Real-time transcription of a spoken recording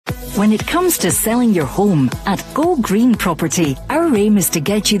When it comes to selling your home, at Go Green Property, our aim is to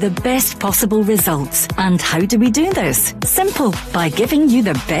get you the best possible results. And how do we do this? Simple, by giving you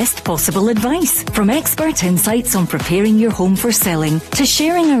the best possible advice. From expert insights on preparing your home for selling to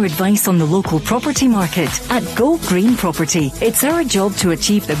sharing our advice on the local property market. At Go Green Property, it's our job to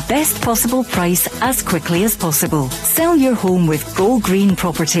achieve the best possible price as quickly as possible. Sell your home with Go Green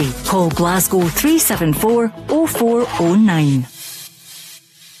Property. Call Glasgow 374 0409.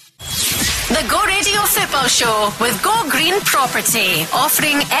 The Go Radio Football Show with Go Green Property,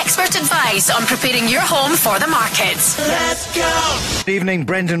 offering expert advice on preparing your home for the market. Let's go! Good evening.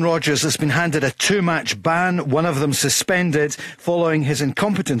 Brendan Rodgers has been handed a 2-match ban, one of them suspended, following his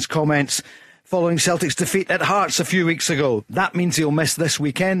incompetence comments following Celtic's defeat at Hearts a few weeks ago. That means he'll miss this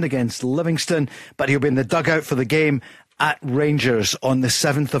weekend against Livingston, but he'll be in the dugout for the game at Rangers on the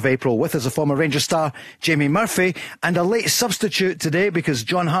 7th of April. With us a former Rangers star, Jamie Murphy, and a late substitute today because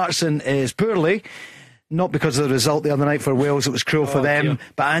John Hartson is poorly. Not because of the result the other night for Wales, it was cruel for them. Dear.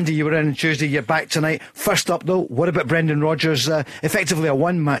 But Andy, you were in on Tuesday, you're back tonight. First up though, what about Brendan Rodgers? Effectively a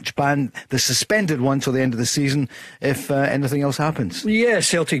 1-match ban, the suspended one till the end of the season if anything else happens. Yeah,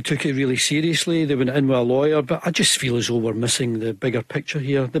 Celtic took it really seriously. They went in with a lawyer, but I just feel as though we're missing the bigger picture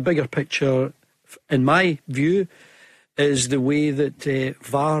here. The bigger picture, in my view, is the way that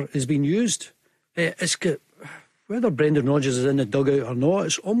VAR is being used. It's got, whether Brendan Rodgers is in the dugout or not,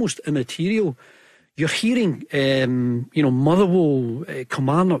 it's almost immaterial. You're hearing, Motherwell,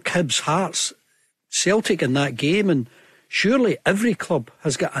 Kilmarnock, Hibs, Hearts, Celtic in that game, and surely every club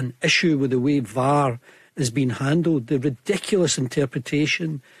has got an issue with the way VAR is being handled, the ridiculous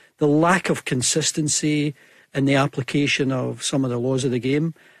interpretation, the lack of consistency in the application of some of the laws of the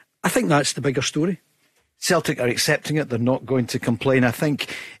game. I think that's the bigger story. Celtic are accepting it, they're not going to complain. I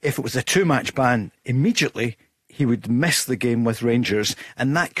think if it was a 2-match ban, immediately he would miss the game with Rangers,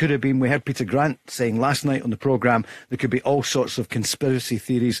 and that could have been, we heard Peter Grant saying last night on the programme, there could be all sorts of conspiracy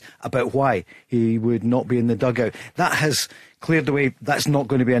theories about why he would not be in the dugout. That has cleared the way, that's not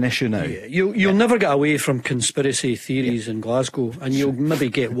going to be an issue now. Yeah, you'll never get away from conspiracy theories in Glasgow, and you'll maybe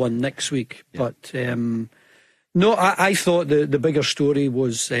get one next week. But no, I thought the bigger story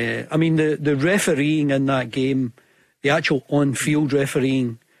was, the refereeing in that game, the actual on-field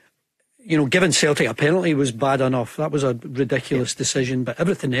refereeing, giving Celtic a penalty was bad enough. That was a ridiculous decision, but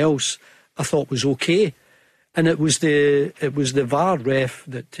everything else I thought was okay. And it was the VAR ref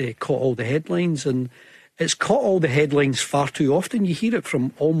that caught all the headlines, and it's caught all the headlines far too often. You hear it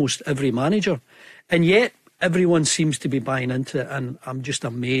from almost every manager, and yet everyone seems to be buying into it, and I'm just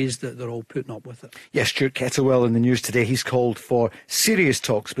amazed that they're all putting up with it. Yes, Stuart Kettlewell in the news today, he's called for serious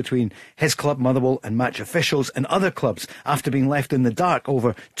talks between his club Motherwell and match officials and other clubs after being left in the dark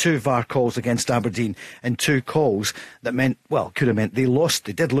over 2 VAR calls against Aberdeen, and 2 calls that could have meant they lost.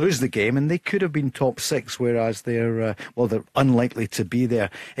 They did lose the game and they could have been top 6, whereas they're unlikely to be there.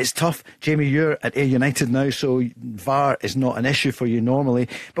 It's tough. Jamie, you're at Ayr United now, so VAR is not an issue for you normally,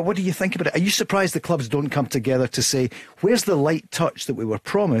 but what do you think about it? Are you surprised the clubs don't come together to say, where's the light touch that we were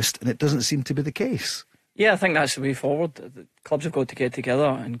promised, and it doesn't seem to be the case? Yeah, I think that's the way forward. The clubs have got to get together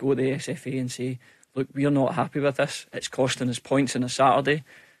and go to the SFA and say, look, we're not happy with this. It's costing us points on a Saturday,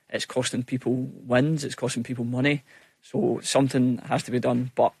 it's costing people wins, it's costing people money, so something has to be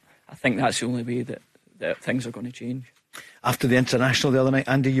done. But I think that's the only way that things are going to change. After the international the other night,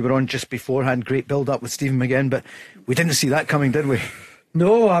 Andy, you were on just beforehand, great build up with Stephen McGinn, but we didn't see that coming, did we?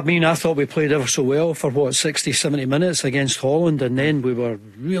 No, I thought we played ever so well for 60, 70 minutes against Holland, and then we were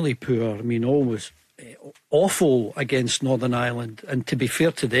really poor. Always awful against Northern Ireland, and to be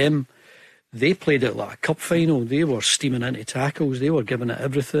fair to them, they played it like a cup final. They were steaming into tackles, they were giving it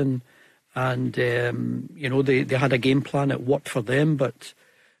everything, and they had a game plan that worked for them, but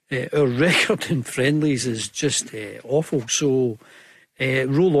our record in friendlies is just awful. So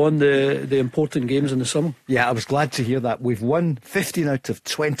roll on the important games in the summer. Yeah, I was glad to hear that. We've won 15 out of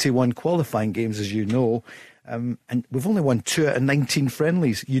 21 qualifying games, as you know, and we've only won 2 out of 19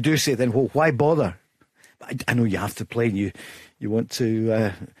 friendlies. You do say then, well, why bother? But I know you have to play, and you want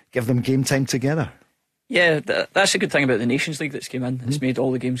to give them game time together. Yeah, that's a good thing about the Nations League that's came in. It's made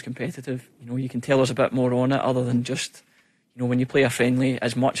all the games competitive. You can tell us a bit more on it, other than just, when you play a friendly,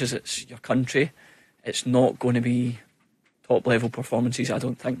 as much as it's your country, it's not going to be top level performances, I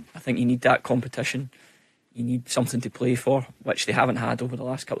don't think. I think you need that competition. You need something to play for, which they haven't had over the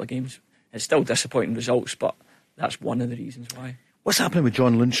last couple of games. It's still disappointing results, but that's one of the reasons why. What's happening with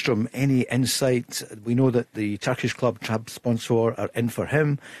John Lundstrom? Any insight? We know that the Turkish club Trabzonspor are in for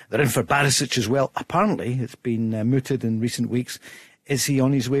him. They're in for Barisic as well. Apparently, it's been mooted in recent weeks. Is he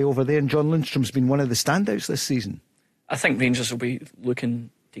on his way over there? And John Lundstrom's been one of the standouts this season. I think Rangers will be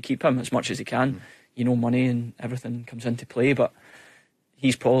looking to keep him as much as he can. You know, money and everything comes into play, but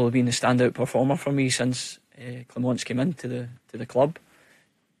he's probably been the standout performer for me since Clement's came into the club.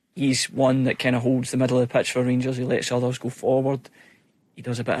 He's one that kind of holds the middle of the pitch for Rangers. He lets others go forward. He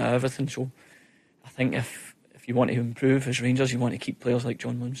does a bit of everything. So I think if you want to improve as Rangers, you want to keep players like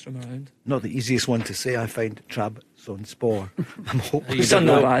John Lundstram around. Not the easiest one to say, I find, Trabzonspor. I'm hoping He's done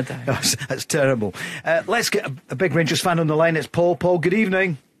no bad. That's terrible. Let's get a big Rangers fan on the line. It's Paul. Paul, good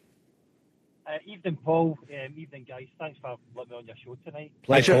evening. Evening, Paul. Evening, guys. Thanks for letting me on your show tonight.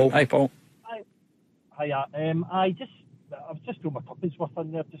 Pleasure. Hi, Paul. Hiya. I was just throwing my tuppence worth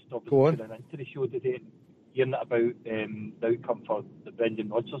in there, just obviously Go on. tuning into the show today, hearing it about the outcome for the Brendan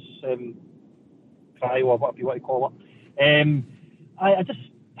Rodgers trial, or whatever you want to call it. I just,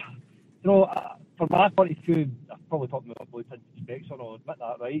 from my point of view, I've probably talked about blue tinted specs on, I'll admit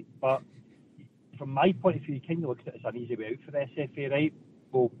that, right? But from my point of view, you kind of look at it as an easy way out for the SFA, right?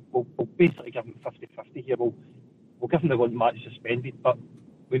 We'll basically give him 50-50 here. We'll give him the one match suspended, but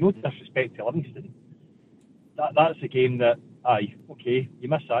with no disrespect to Livingston, that's a game that, okay, you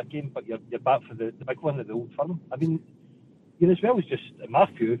missed that game, but you're back for the big one at the Old Firm. I mean, you're as well as just, in my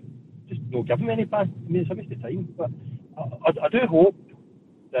view, just not give him any ban. I mean, it's a waste of time. But I do hope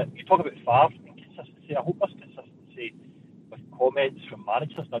that you talk about VAR and consistency. I hope there's consistency with comments from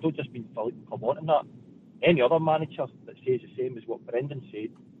managers. And I don't just mean Philippe Clement and that. Any other manager that says the same as what Brendan said,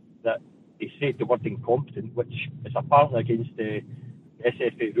 that they said the word incompetent, which is apparently against the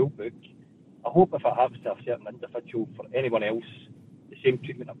SFA rulebook. I hope if it happens to a certain individual, for anyone else, the same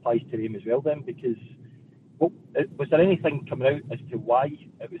treatment applies to them as well then, because was there anything coming out as to why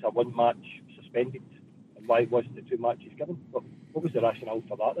it was a one match suspended and why it wasn't the two matches given? What was the rationale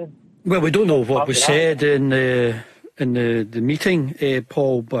for that then? Well, we don't know what was said in the meeting,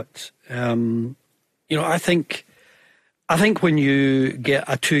 Paul, but I think when you get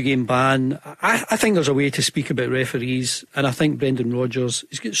a 2-game ban, I think there's a way to speak about referees, and I think Brendan Rodgers,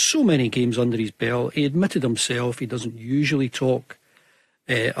 he's got so many games under his belt. He admitted himself he doesn't usually talk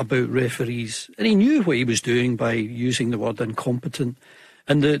about referees, and he knew what he was doing by using the word incompetent.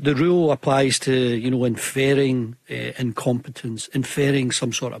 And the rule applies to inferring incompetence, inferring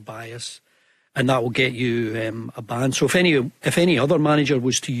some sort of bias, and that will get you a ban. So if any other manager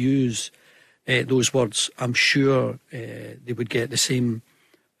was to use those words, I'm sure they would get the same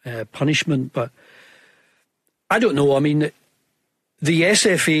punishment. But I don't know. I mean, the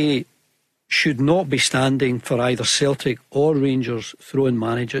SFA should not be standing for either Celtic or Rangers throwing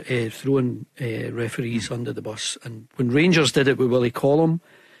referees under the bus. And when Rangers did it with Willie Collum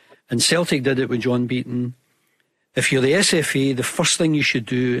and Celtic did it with John Beaton, if you're the SFA, the first thing you should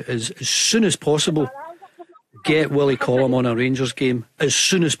do is, as soon as possible, get Willie Collum on a Rangers game. As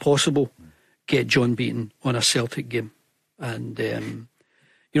soon as possible, get John Beaton on a Celtic game. And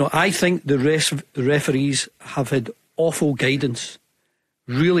I think the referees have had awful guidance,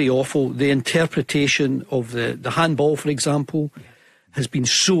 really awful. The interpretation of the handball, for example, has been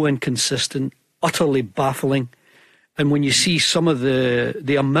so inconsistent, utterly baffling. And when you see some of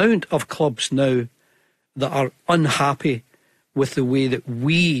the amount of clubs now that are unhappy with the way that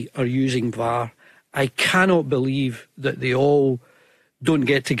we are using VAR, I cannot believe that they all don't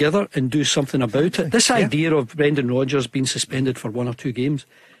get together and do something about it. This idea of Brendan Rodgers being suspended for 1 or 2 games,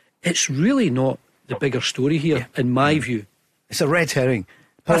 it's really not the bigger story here, in my view. It's a red herring.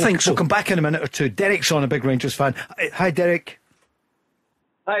 Paul, I think so. We'll come back in a minute or two. Derek's on, a big Rangers fan. Hi, Derek.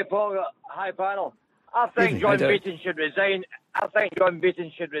 Hi, Paul. Hi, panel. I think John Beaton should resign. I think John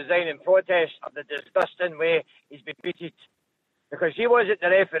Beaton should resign in protest of the disgusting way he's been treated, because he wasn't the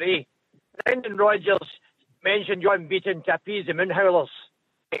referee. Brendan Rodgers mentioned John Beaton to appease the Moonhowlers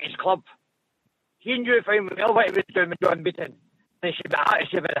at his club. He knew fine well what he was doing with John Beaton. He should have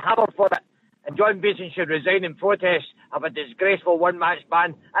been hammered for it. And John Beaton should resign in protest of a disgraceful one-match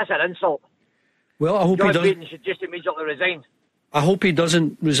ban. That's an insult. Well, I hope John he doesn't. Beaton should just immediately resign. I hope he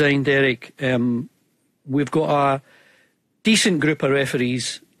doesn't resign, Derek. We've got a decent group of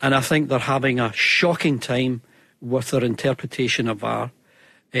referees, and I think they're having a shocking time with their interpretation of VAR.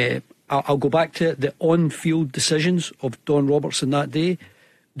 I'll go back to the on-field decisions of Don Robertson that day.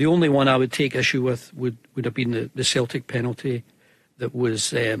 The only one I would take issue with would have been the Celtic penalty that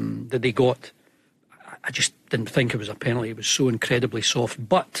was that they got. I just didn't think it was a penalty. It was so incredibly soft.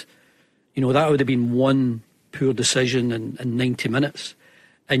 But that would have been one poor decision in 90 minutes,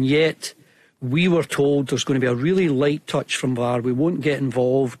 and yet we were told there's going to be a really light touch from VAR. We won't get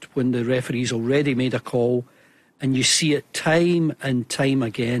involved when the referee's already made a call, and you see it time and time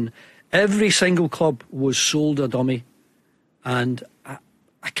again. Every single club was sold a dummy, and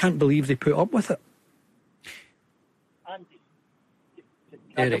I can't believe they put up with it. Andy,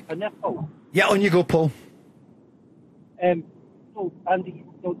 Derek. Yeah, on you go, Paul. So, Andy,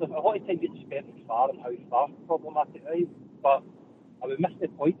 there's a lot of time gets spent with VAR and how VAR problematic, right? But I would miss the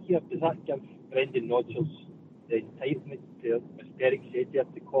point here. Does that give Brendan Rodgers the entitlement to, as Derek said there,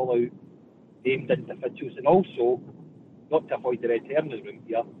 to call out named individuals? And also, not to avoid the red herring room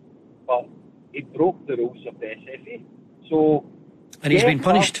here, but he broke the rules of the SFA. So, and he's been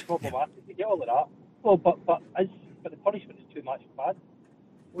punished. Problematic. We get all of that. Well, but the punishment is too much bad.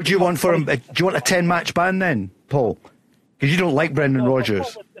 What do you want for him? Do you want a 10-match ban then, Paul? Because you don't like Brendan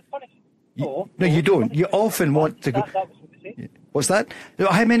Rodgers. No, you don't. You often want to go. That was what they said. What's that?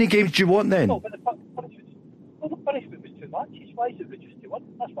 How many games do you want then? No, but the punishment was too much. Why is it reduced to one?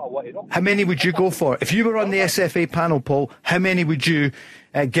 That's what I want to know. How many would you go for? If you were on the SFA panel, Paul, how many would you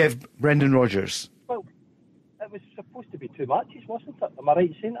give Brendan Rodgers? Well, it was supposed to be too much, wasn't it? Am I right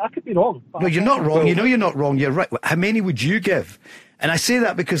in saying? I could be wrong. No, you're not wrong. You know you're not wrong. You're right. How many would you give? And I say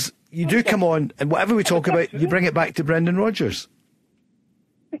that because you do come on, and whatever we talk about, you bring it back to Brendan Rodgers.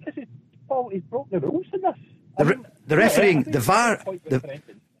 Because he's broken the rules in this. The refereeing, the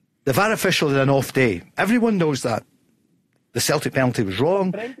VAR official had an off day. Everyone knows that. The Celtic penalty was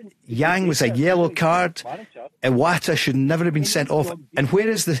wrong. Yang was a yellow card. Iwata should never have been sent off. And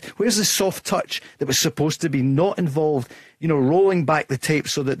where's the soft touch that was supposed to be not involved? You know, rolling back the tape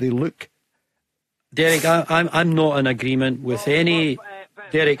so that they look. Derek, I'm not in agreement with any.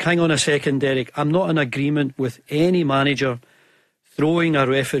 Derek, hang on a second, Derek. I'm not in agreement with any manager throwing a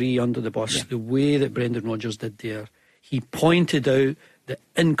referee under the bus the way that Brendan Rodgers did there. He pointed out the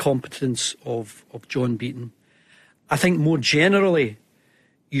incompetence of John Beaton. I think more generally,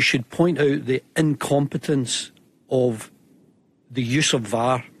 you should point out the incompetence of the use of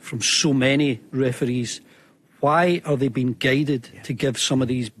VAR from so many referees. Why are they being guided to give some of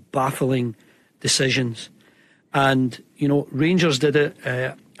these baffling decisions? And, you know, Rangers did it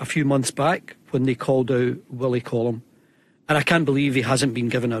a few months back when they called out Willie Collum. And I can't believe he hasn't been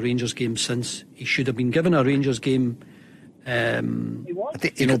given a Rangers game since. He should have been given a Rangers game. He got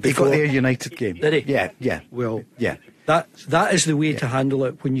their United game. Did he? Yeah. Well, yeah. That is the way to handle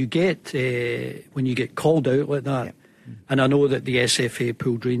it when you get called out like that. Yeah. And I know that the SFA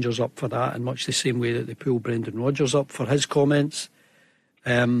pulled Rangers up for that, in much the same way that they pulled Brendan Rodgers up for his comments.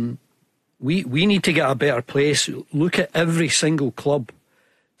 We need to get a better place. Look at every single club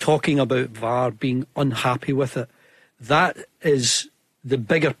talking about VAR, being unhappy with it. That is the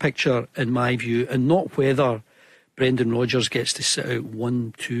bigger picture in my view, and not whether Brendan Rodgers gets to sit out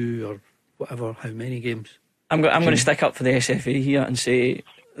 1, 2 or whatever, how many games. I'm going to stick up for the SFA here and say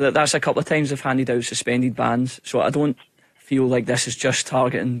that that's a couple of times they've handed out suspended bans, so I don't feel like this is just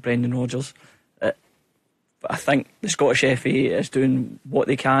targeting Brendan Rodgers. But I think the Scottish FA is doing what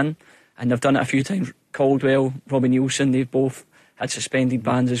they can, and they've done it a few times. Caldwell, Robbie Neilson, they've both had suspended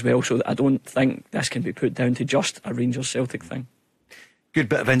bans as well, so I don't think this can be put down to just a Rangers Celtic thing. Good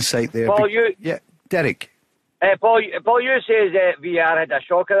bit of insight there. Paul, Derek. Paul, you says VAR had a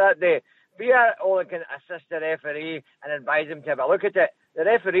shocker that day. VAR only can assist the referee and advise him to have a look at it. The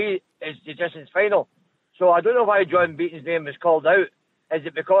referee is decision's final. So I don't know why John Beaton's name was called out. Is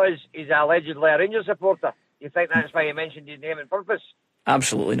it because he's allegedly a Rangers supporter? You think that's why he mentioned his name on purpose?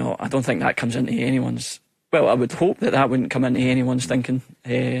 Absolutely not. I don't think that comes into anyone's... Well, I would hope that wouldn't come into anyone's thinking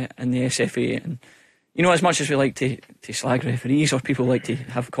in the SFA. And, you know, as much as we like to slag referees or people like to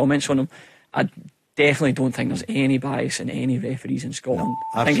have comments on them, I definitely don't think there's any bias in any referees in Scotland.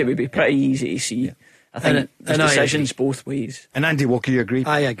 No, I think it would be pretty easy to see. Yeah. I think there's decisions both ways. And Andy Walker, you agree?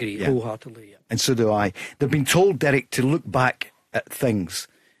 I agree wholeheartedly. Yeah. And so do I. They've been told, Derek, to look back at things.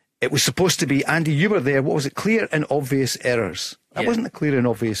 It was supposed to be, Andy, you were there, what was it? Clear and obvious errors. That wasn't a clear and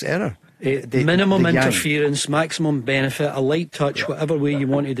obvious error. Minimum interference, maximum benefit, a light touch, whatever way you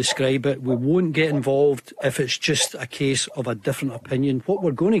want to describe it. We won't get involved if it's just a case of a different opinion. What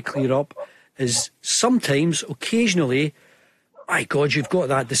we're going to clear up is sometimes, occasionally, my God, you've got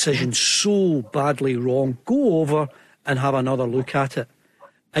that decision so badly wrong. Go over and have another look at it.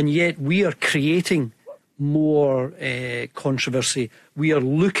 And yet we are creating more controversy. We are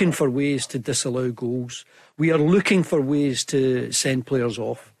looking for ways to disallow goals. We are looking for ways to send players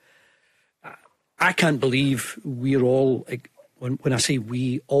off. I can't believe we're all, when I say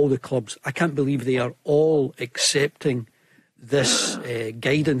we, all the clubs, I can't believe they are all accepting this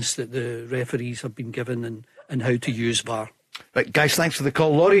guidance that the referees have been given and how to use VAR. Right, guys, thanks for the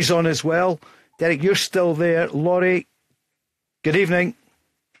call. Laurie's on as well. Derek, you're still there. Laurie, good evening.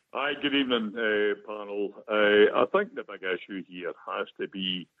 Hi, good evening, panel. I think the big issue here has to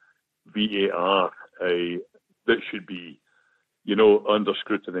be VAR. That should be, under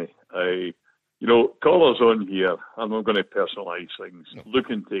scrutiny. callers on here, I'm not going to personalise things,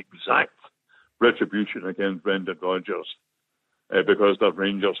 looking to exact retribution against Brendan Rodgers because they're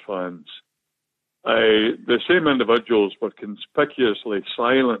Rangers fans. The same individuals were conspicuously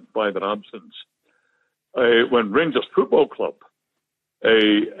silent by their absence when Rangers Football Club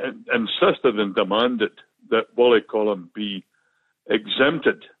insisted and demanded that Wally Collum be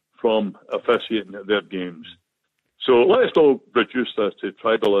exempted from officiating at their games. So let's not reduce this to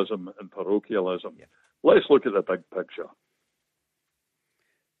tribalism and parochialism. Yeah. Let's look at the big picture.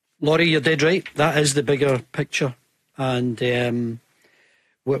 Laurie, you're dead right. That is the bigger picture. And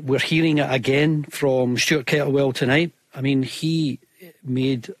we're hearing it again from Stuart Kettlewell tonight. I mean, he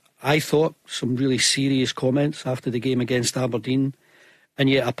made, I thought, some really serious comments after the game against Aberdeen. And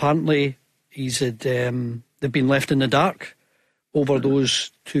yet apparently they've been left in the dark over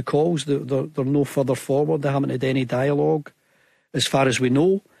those two calls. They're no further forward. They haven't had any dialogue as far as we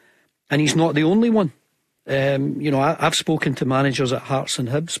know. And he's not the only one. I've spoken to managers at Hearts and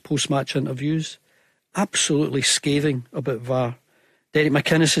Hibs post-match interviews, absolutely scathing about VAR. Derek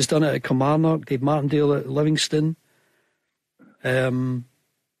McInnes has done it at Kilmarnock, Dave Martindale at Livingston.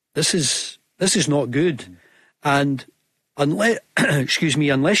 This is not good. And unless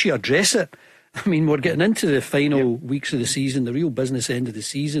you address it, I mean, we're getting into the final weeks of the season, the real business end of the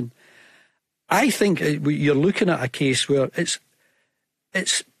season. I think you're looking at a case where it's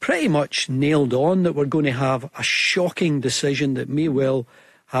pretty much nailed on that we're going to have a shocking decision that may well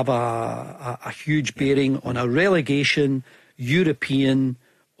have a huge bearing on a relegation, European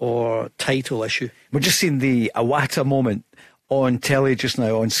or title issue. We're just seeing the Awata moment on telly just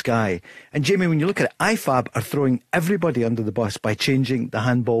now on Sky. And Jamie, when you look at it, IFAB are throwing everybody under the bus by changing the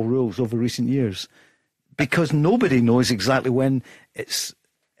handball rules over recent years, because nobody knows exactly when it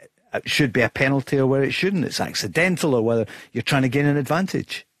should be a penalty or where it shouldn't. It's accidental, or whether you're trying to gain an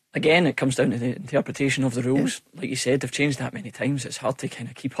advantage. Again, it comes down to the interpretation of the rules. Like you said, they've changed that many times. It's hard to kind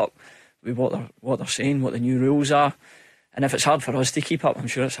of keep up with what they're saying, what the new rules are. And if it's hard for us to keep up, I'm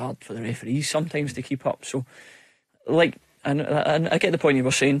sure it's hard for the referees sometimes to keep up. So, and I get the point you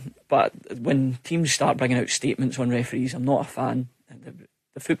were saying, but when teams start bringing out statements on referees, I'm not a fan.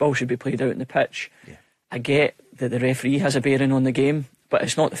 The football should be played out in the pitch. Yeah. I get that the referee has a bearing on the game, but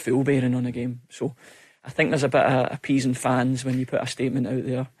it's not the full bearing on the game. So I think there's a bit of appeasing fans when you put a statement out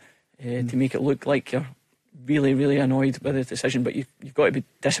there to make it look like you're really, really annoyed with the decision, but you've got to be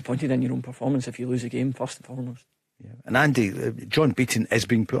disappointed in your own performance if you lose a game, first and foremost. Yeah. And Andy, John Beaton is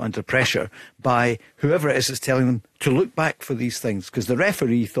being put under pressure by whoever it is that's telling them to look back for these things, because the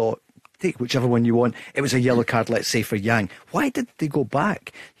referee thought, take whichever one you want. It was a yellow card, let's say, for Yang. Why did they go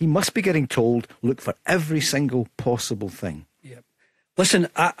back? He must be getting told, look for every single possible thing. Yeah. Listen,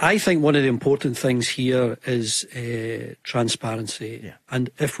 I think one of the important things here is transparency. Yeah.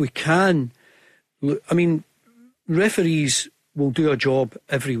 And if we can, I mean, referees will do a job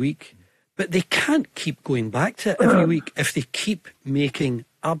every week, but they can't keep going back to it every week if they keep making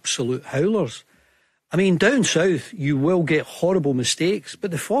absolute howlers. I mean, down south, you will get horrible mistakes,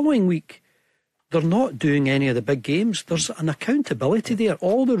 but the following week, they're not doing any of the big games. There's an accountability there.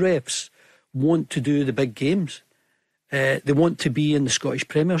 All the refs want to do the big games. They want to be in the Scottish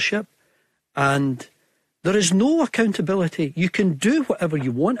Premiership, and there is no accountability. You can do whatever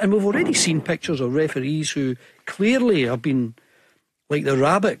you want, and we've already seen pictures of referees who clearly have been like the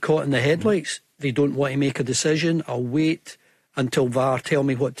rabbit caught in the headlights. They don't want to make a decision. I'll wait until VAR tell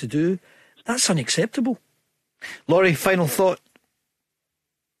me what to do. That's unacceptable. Laurie, final thought?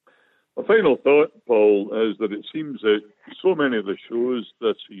 My final thought, Paul, is that it seems that so many of the shows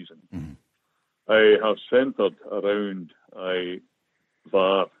this season have centred around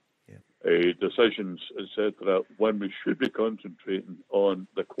VAR decisions, etc., when we should be concentrating on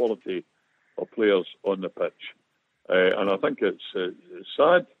the quality of players on the pitch. And I think it's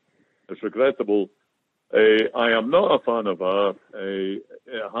sad, it's regrettable. I am not a fan of VAR. It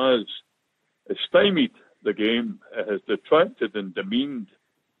has stymied the game, it has detracted and demeaned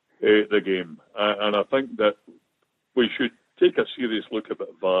the game. And I think that we should take a serious look at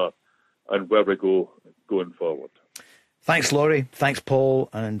VAR and where we go going forward. Thanks, Laurie. Thanks, Paul.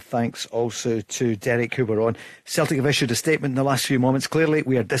 And thanks also to Derek, who were on. Celtic have issued a statement in the last few moments. Clearly,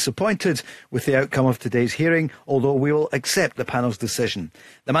 we are disappointed with the outcome of today's hearing, although we will accept the panel's decision.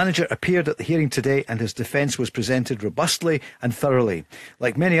 The manager appeared at the hearing today and his defence was presented robustly and thoroughly.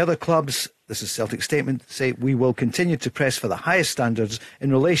 Like many other clubs, this is Celtic's statement, say we will continue to press for the highest standards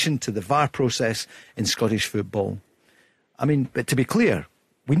in relation to the VAR process in Scottish football. I mean, but to be clear,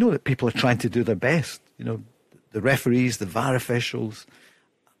 we know that people are trying to do their best, you know, the referees, the VAR officials.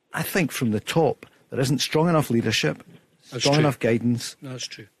 I think from the top there isn't strong enough leadership, strong enough guidance. That's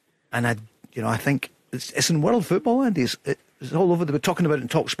true. And I think it's in world football, Andy. It's all over. They were talking about it in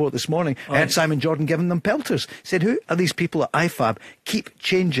Talk Sport this morning. I heard Simon Jordan giving them pelters. Said, who are these people at IFAB? Keep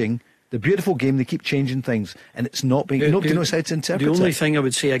changing the beautiful game. They keep changing things, and it's not being. Nobody knows how to interpret it. The only thing I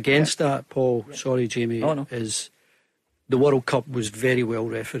would say against that, Paul, sorry, Jamie, is the World Cup was very well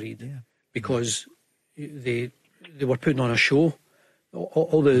refereed because they were putting on a show.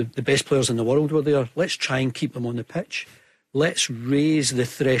 All the best players in the world were there. Let's try and keep them on the pitch. Let's raise the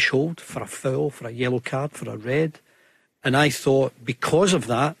threshold for a foul, for a yellow card, for a red. And I thought because of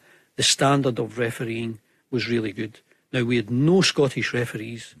that, the standard of refereeing was really good. Now, we had no Scottish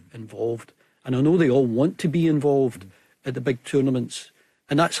referees involved, and I know they all want to be involved at the big tournaments,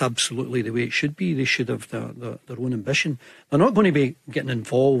 and that's absolutely the way it should be. They should have their own ambition. They're not going to be getting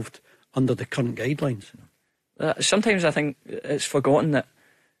involved under the current guidelines. Sometimes I think it's forgotten that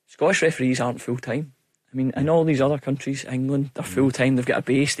Scottish referees aren't full-time. I mean, in all these other countries, England, they're full-time. They've got a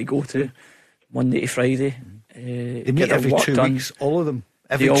base they go to Monday to Friday. They meet every 2 weeks, all of them.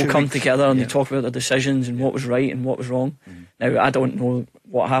 They all come together and they talk about their decisions and what was right and what was wrong. Now, I don't know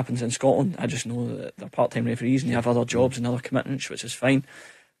what happens in Scotland. I just know that they're part-time referees and they have other jobs and other commitments, which is fine.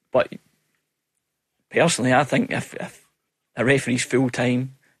 But personally, I think if a referee's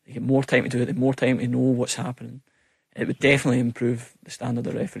full-time, they get more time to do it, they have more time to know what's happening. It would definitely improve the standard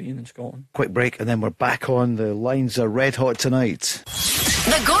of refereeing in Scotland. Quick break and then we're back on. The lines are red hot tonight.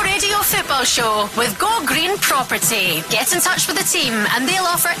 The Go Radio Football Show with Go Green Property. Get in touch with the team and they'll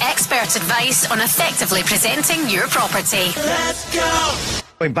offer expert advice on effectively presenting your property. Let's go!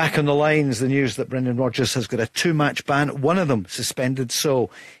 Going back on the lines, the news that Brendan Rodgers has got a 2-match ban, one of them suspended, so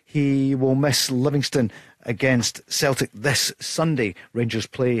he will miss Livingston against Celtic this Sunday. Rangers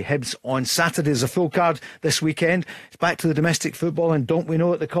play Hibs on Saturday. There's a full card this weekend. It's back to the domestic football, and don't we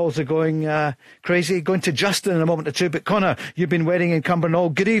know it, the calls are going crazy. Going to Justin in a moment or two, but Connor, you've been waiting in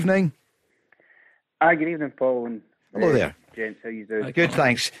Cumbernauld. Good evening. Hi, good evening, Paul. And, hello there. Gents, how you doing? Good,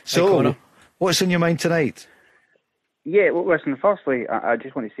 thanks. So, what's on your mind tonight? Yeah, well, listen, firstly, I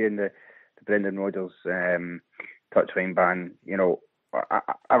just want to say in the Brendan Rodgers touchline ban,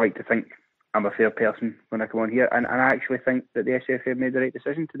 I like to think I'm a fair person when I come on here, and I actually think that the SFA made the right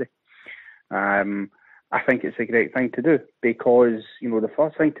decision today. I think it's a great thing to do because, the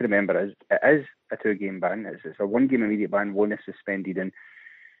first thing to remember is it is a 2-game ban. It's a 1-game immediate ban, 1 is suspended, and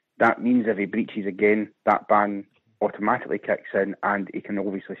that means if he breaches again, that ban automatically kicks in, and he can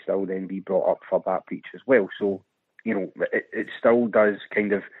obviously still then be brought up for that breach as well. So, it still does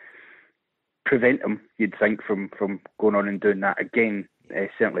kind of prevent him, you'd think, from going on and doing that again,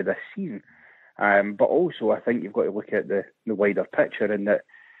 certainly this season. But also, I think you've got to look at the wider picture, in that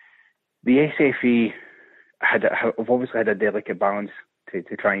the SFA have obviously had a delicate balance to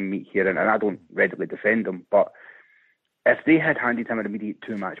try and meet here, and I don't readily defend them, but if they had handed him an immediate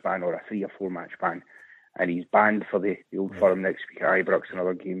 2-match ban or a 3 or 4-match ban, and he's banned for the Old Firm next week at Ibrox and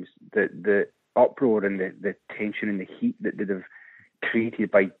other games, the uproar and the tension and the heat that they'd have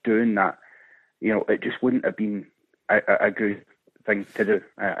created by doing that, it just wouldn't have been a good thing to do.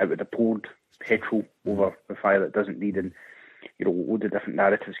 It would have poured petrol over the fire that doesn't need, and all the different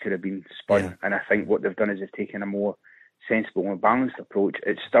narratives could have been spun. Yeah. And I think what they've done is they've taken a more sensible and balanced approach.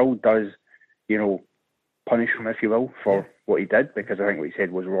 It still does, punish him, if you will, for what he did, because I think what he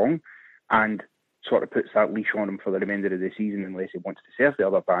said was wrong, and sort of puts that leash on him for the remainder of the season unless he wants to serve the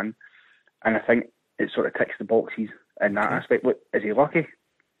other ban. And I think it sort of ticks the boxes in that aspect. Look, is he lucky?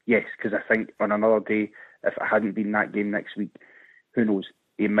 Yes, because I think on another day, if it hadn't been that game next week, who knows,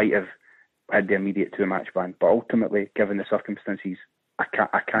 he might have had the immediate 2-match ban. But ultimately, given the circumstances, I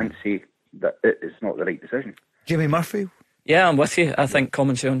can't say that it's not the right decision. Jamie Murphy? Yeah, I'm with you. I think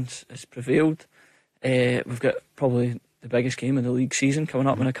common sense has prevailed. We've got probably the biggest game of the league season coming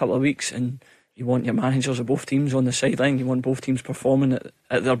up in a couple of weeks, and you want your managers of both teams on the sideline. You want both teams performing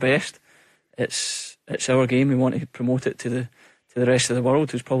at their best. It's our game. We want to promote it to the rest of the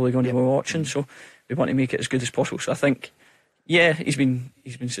world who's probably going to be watching. So we want to make it as good as possible. So I think, he's been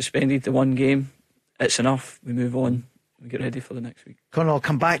suspended the 1 game. It's enough. We move on. We get ready for the next week. Connor, I'll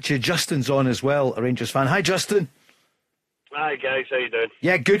come back to you. Justin's on as well, a Rangers fan. Hi, Justin. Hi, guys. How you doing?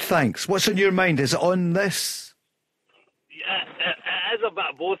 Yeah, good, thanks. What's on your mind? Is it on this? Yeah, it is a bit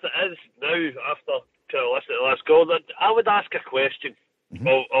of both. It is now, after kind of listening to the last call. I would ask a question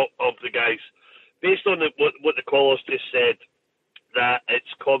of the guys. Based on what the callers just said, that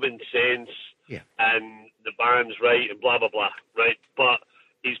it's common sense and the ban's right and blah, blah, blah, right? But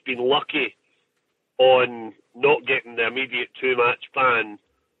he's been lucky on not getting the immediate 2-match ban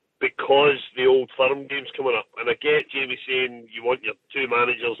because the Old Firm game's coming up. And I get Jamie saying you want your 2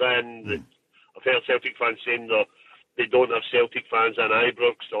 managers in. I've heard Celtic fans saying they don't have Celtic fans in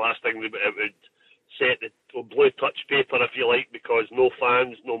Ibrox. The last thing it would set the blue touch paper, if you like, because no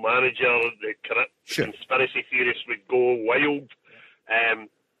fans, no manager, the conspiracy theorists would go wild.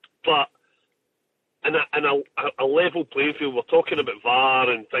 But in a level playing field, we're talking about VAR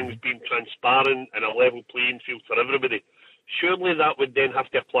and things being transparent and a level playing field for everybody. Surely that would then have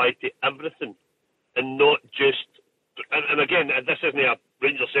to apply to everything and not just... And again, this isn't a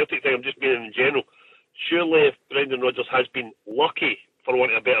Rangers Celtic thing, I'm just being in general. Surely if Brendan Rodgers has been lucky, for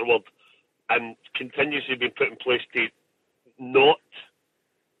want of a better word, and continuously been put in place to not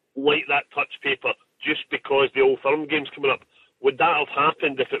like that touch paper just because the Old Firm game's coming up, would that have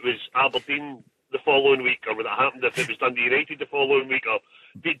happened if it was Aberdeen the following week, or would it happen if it was Dundee United the following week? Or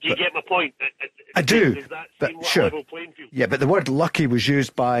do you get my point? I do. Does that but seem like sure. a level playing field? Yeah, but the word lucky was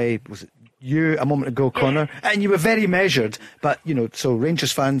used by, was it you a moment ago, Connor? And you were very measured. But, so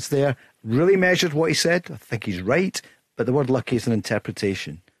Rangers fans there really measured what he said. I think he's right. But the word lucky is an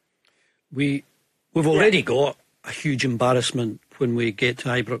interpretation. We've already got a huge embarrassment when we get to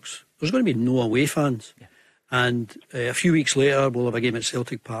Ibrox. There's going to be no away fans. Yeah. And a few weeks later, we'll have a game at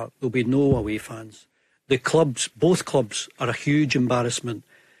Celtic Park. There'll be no away fans. The clubs, both clubs, are a huge embarrassment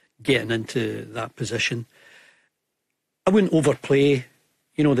getting into that position. I wouldn't overplay,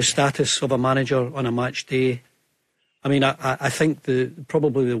 the status of a manager on a match day. I mean, I think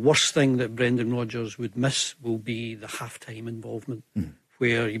probably the worst thing that Brendan Rodgers would miss will be the half-time involvement,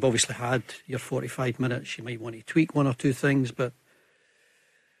 where you've obviously had your 45 minutes. You might want to tweak one or two things, but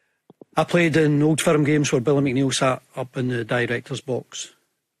I played in Old Firm games where Billy McNeil sat up in the director's box.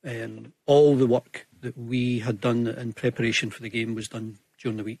 All the work that we had done in preparation for the game was done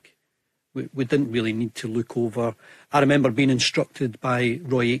during the week. We didn't really need to look over. I remember being instructed by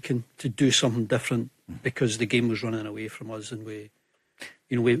Roy Aitken to do something different because the game was running away from us, and we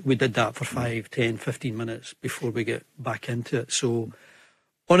did that for 5, 10, 15 minutes before we get back into it. So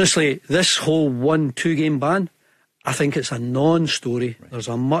honestly, this whole 1-2 game ban, I think it's a non-story. Right. There's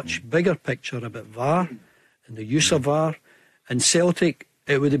a much bigger picture about VAR and the use of VAR. And Celtic,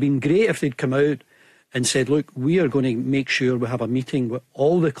 it would have been great if they'd come out and said, look, we are going to make sure we have a meeting with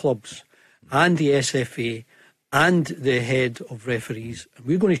all the clubs and the SFA and the head of referees, and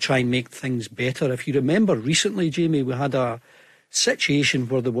we're going to try and make things better. If you remember recently, Jamie, we had a situation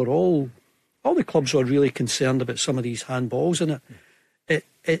where they were all the clubs were really concerned about some of these handballs, and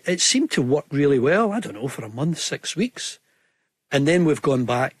it seemed to work really well, I don't know, for a month, 6 weeks. And then we've gone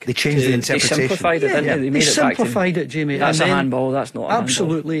back. They changed the interpretation. They simplified it, didn't they? They made they simplified it, Jamie. That's a handball, that's not a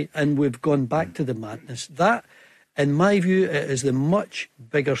absolutely, handball. And we've gone back to the madness. That, in my view, it is the much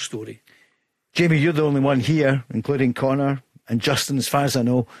bigger story. Jamie, you're the only one here, including Connor and Justin, as far as I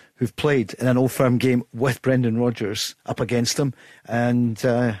know, who've played in an Old Firm game with Brendan Rodgers up against him. And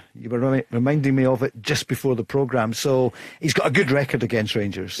you were reminding me of it just before the programme. So he's got a good record against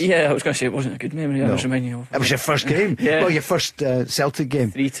Rangers. Yeah, I was going to say it wasn't a good memory. I was reminding you of it. It was your first game. Yeah. Well, your first Celtic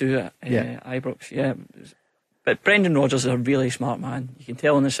game. 3-2 at Ibrox, yeah. But Brendan Rodgers is a really smart man. You can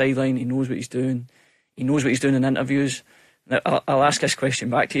tell on the sideline he knows what he's doing. He knows what he's doing in interviews. Now, I'll ask this question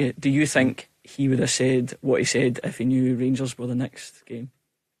back to you. Do you think he would have said what he said if he knew Rangers were the next game?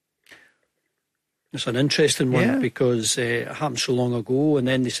 It's an interesting one because it happened so long ago, and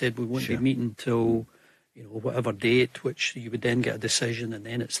then they said we won't be meeting till whatever date, which you would then get a decision, and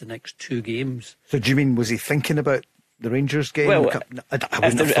then it's the next 2 games. So do you mean, was he thinking about the Rangers game? Well,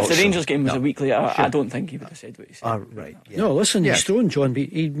 if the Rangers game was a week later, I don't think he would have said what he said. Right. Yeah. No, listen, he's thrown John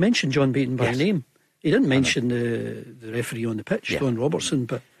Beaton. He mentioned John Beaton by name. He didn't mention the referee on the pitch, Don Robertson,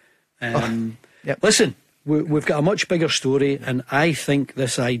 but listen, we've got a much bigger story, and I think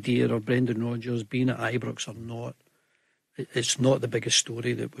this idea of Brendan Rodgers being at Ibrox or not, it's not the biggest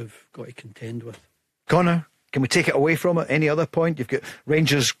story that we've got to contend with. Connor, can we take it away from it? Any other point? You've got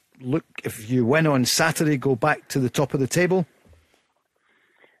Rangers, look, if you win on Saturday, go back to the top of the table.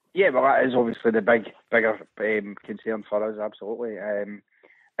 Yeah, well, that is obviously the bigger concern for us, absolutely.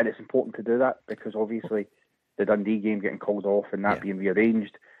 And it's important to do that because obviously the Dundee game getting called off and that being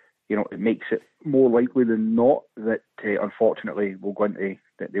rearranged, it makes it more likely than not that unfortunately we'll go into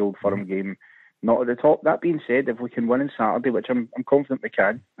the Old Firm game not at the top. That being said, if we can win on Saturday, which I'm confident we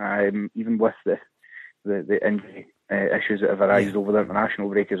can, even with the injury issues that have arisen over the international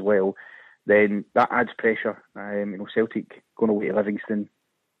break as well, then that adds pressure. Celtic going away to Livingston,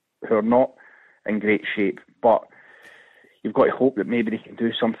 who are not in great shape, but you've got to hope that maybe they can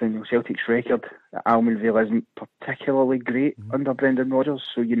do something. Celtic's record at Almonville isn't particularly great under Brendan Rodgers,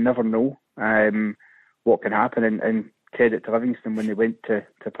 so you never know what can happen. And credit to Livingston, when they went to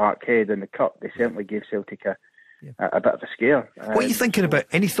Parkhead in the Cup, they certainly gave Celtic a a bit of a scare. What are you thinking about?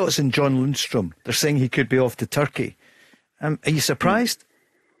 Any thoughts on John Lundstrom? They're saying he could be off to Turkey. Are you surprised?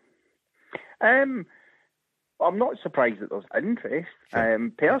 I'm not surprised that there's interest.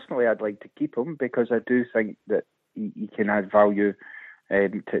 Sure. Personally, I'd like to keep him because I do think that he can add value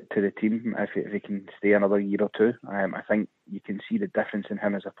to the team if he can stay another year or two. I think you can see the difference in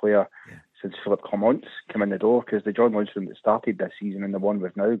him as a player since Philip Clement's come in the door, because the John Lundstrom that started this season and the one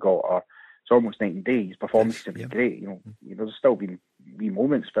we've now got it's almost night and day. His performances have been great. There's still been wee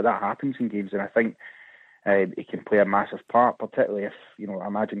moments, but that happens in games, and I think he can play a massive part, particularly if, I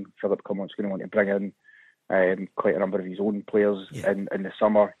imagine Philip Clement's going to want to bring in quite a number of his own players in the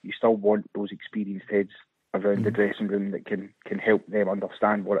summer. You still want those experienced heads around the dressing room that can help them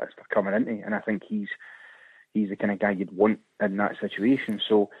understand what it is they're coming into, and I think he's the kind of guy you'd want in that situation.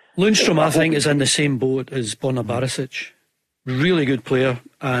 So Lundstrom, I think, is in the same boat as Borna Barisic. Really good player,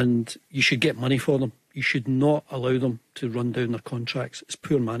 and you should get money for them. You should not allow them to run down their contracts. It's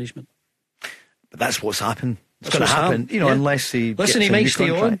poor management. But that's what's happened. It's going to happen, unless he he might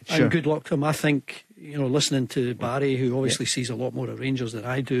stay on, sure. And good luck to him. I think, listening to Barry, who obviously sees a lot more of Rangers than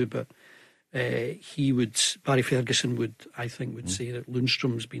I do, but Barry Ferguson would say that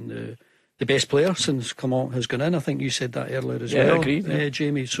Lundstrom's been the best player since Clement has gone in. I think you said that earlier as well, agreed,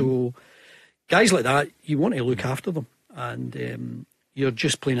 Jamie. So guys like that, you want to look after them, and you're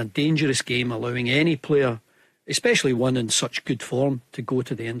just playing a dangerous game, allowing any player, especially one in such good form, to go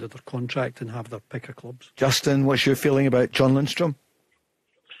to the end of their contract and have their pick of clubs. Justin, what's your feeling about John Lundstrom?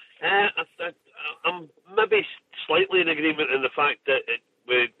 I'm maybe slightly in agreement in the fact that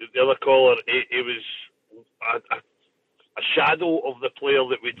with the other caller, it was a shadow of the player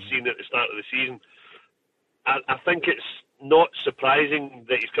that we'd seen at the start of the season. I think it's not surprising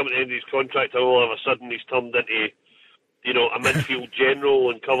that he's coming to the end of his contract and all of a sudden he's turned into, a midfield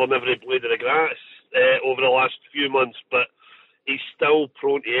general and covering every blade of the grass over the last few months, but he's still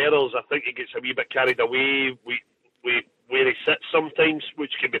prone to errors. I think he gets a wee bit carried away with where he sits sometimes,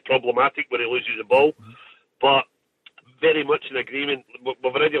 which can be problematic when he loses the ball. But very much in agreement. We've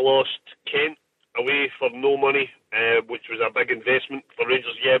already lost Kent away for no money, which was a big investment for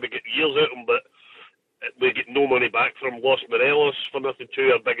Rangers. Yeah, we get years out of him, but we get no money back from him. Lost Morelos for nothing,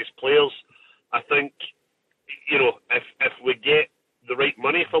 two our biggest players. I think, if we get the right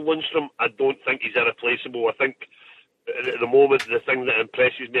money for Lundstrom, I don't think he's irreplaceable. I think at the moment the thing that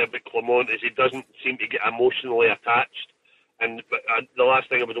impresses me about Clement is he doesn't seem to get emotionally attached. And the last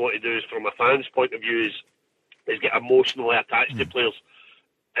thing I would want to do is, from a fan's point of view, is get emotionally attached to players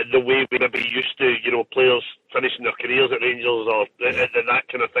in the way we maybe used to, players finishing their careers at Rangers or that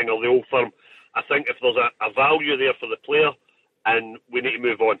kind of thing, or the old firm. I think if there's a value there for the player, and we need to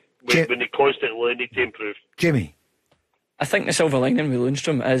move on. We constantly need to improve. Jimmy? I think the silver lining with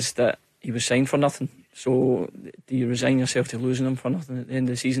Lundstrom is that he was signed for nothing. So do you resign yourself to losing him for nothing at the end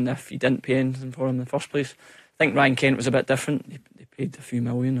of the season if you didn't pay anything for him in the first place? I think Ryan Kent was a bit different. They paid a few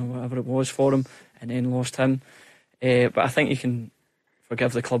million or whatever it was for him and then lost him. But I think you can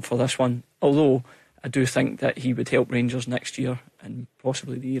forgive the club for this one, although I do think that he would help Rangers next year and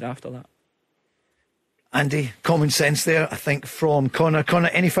possibly the year after that. Andy, common sense there, I think, from Connor. Connor,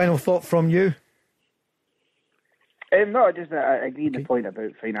 any final thought from you? No, I agree with the point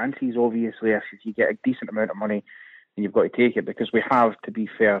about finances. Obviously, if you get a decent amount of money, then you've got to take it, because we have, to be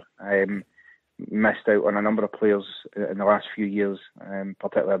fair, missed out on a number of players in the last few years,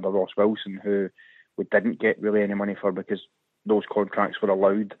 particularly under Ross Wilson, who we didn't get really any money for because those contracts were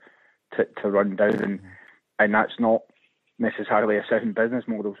allowed to run down, and that's not necessarily a sound business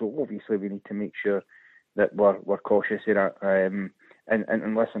model. So obviously we need to make sure that we're cautious in it.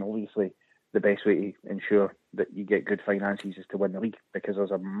 And listen, obviously the best way to ensure that you get good finances is to win the league, because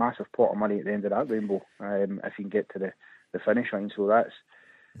there's a massive pot of money at the end of that rainbow if you can get to the finish line. So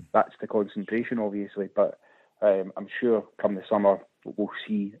that's the concentration, obviously. But I'm sure come the summer we'll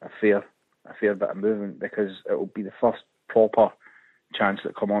see a fair bit of movement, because it will be the first proper chance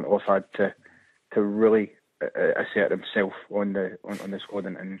that Clement has had to really assert himself on the squad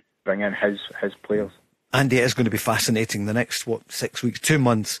and bring in his players. Andy, it is going to be fascinating the next 6 weeks, 2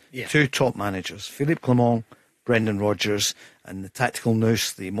 months. Two top managers, Philippe Clement, Brendan Rodgers, and the tactical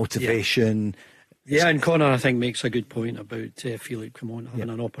nous, the motivation. Yeah, and Connor, I think, makes a good point about Philippe Clement having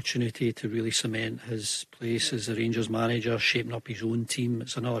an opportunity to really cement his place as the Rangers manager, shaping up his own team.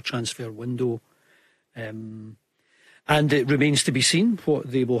 It's another transfer window. And it remains to be seen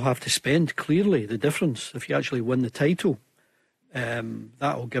what they will have to spend. Clearly, the difference, if you actually win the title,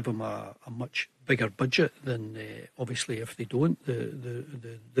 that will give them a much bigger budget than obviously if they don't.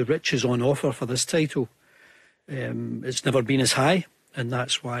 The riches on offer for this title, it's never been as high and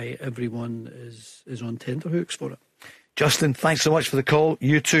that's why everyone is on tenterhooks for it. Justin, thanks so much for the call.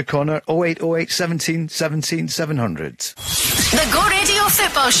 You too, Connor. 0808 17 17 700. The Go Radio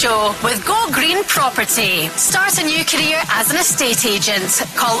Football Show with Go Green Property. Start a new career as an estate agent.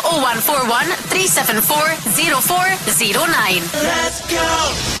 Call 0141 374 0409. Let's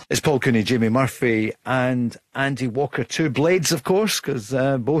go! It's Paul Cooney, Jamie Murphy and Andy Walker. Two blades, of course, because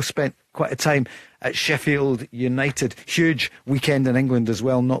both spent quite a time at Sheffield United. Huge weekend in England as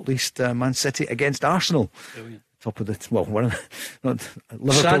well, not least Man City against Arsenal. Brilliant. Top of the one of not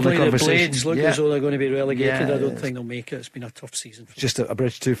Liverpool. Sadly, the Blades look as though they're going to be relegated. I don't think they'll make it. It's been a tough season. Just a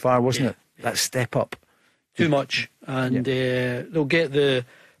bridge too far, wasn't it? That step up too much, and they'll get the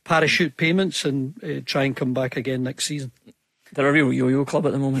parachute payments and try and come back again next season. They're a real yo-yo club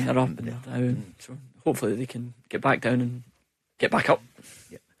at the moment. They're up and they're down, so hopefully they can get back down and get back up.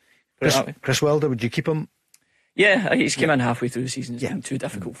 Chris Wilder, would you keep him? Yeah, he's came in halfway through the season. It's been too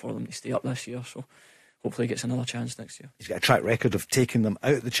difficult for them to stay up this year, so hopefully he gets another chance next year. He's got a track record of taking them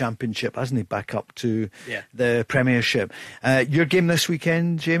out of the Championship, hasn't he, back up to the Premiership. Your game this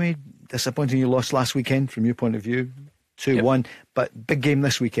weekend, Jamie, disappointing you lost last weekend from your point of view, 2-1, but big game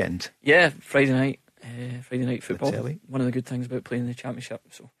this weekend. Yeah, Friday night football. One of the good things about playing in the Championship,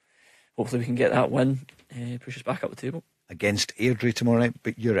 so hopefully we can get that win, push us back up the table. Against Airdrie tomorrow night,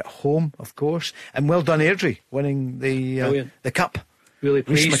 but you're at home, of course, and well done Airdrie winning the cup. Really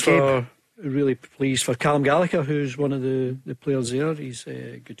pleased for Callum Gallagher, who's one of the players there. He's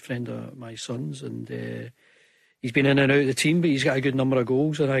a good friend of my son's, and he's been in and out of the team, but he's got a good number of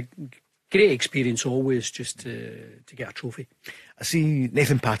goals and a great experience always just to get a trophy. I see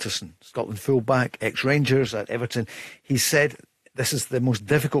Nathan Patterson, Scotland fullback, ex-Rangers at Everton. He said this is the most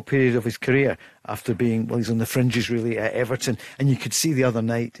difficult period of his career after being, he's on the fringes really at Everton, and you could see the other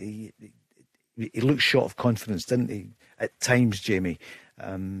night he looked short of confidence, didn't he, at times, Jamie?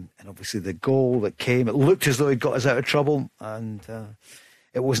 And obviously the goal that came, it looked as though he'd got us out of trouble, and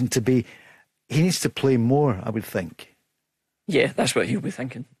it wasn't to be. He needs to play more, I would think. Yeah, that's what he'll be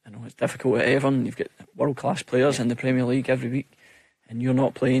thinking. I know it's difficult at Everton. You've got world-class players in the Premier League every week, and you're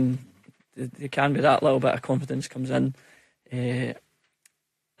not playing. There can be that little bit of confidence comes in,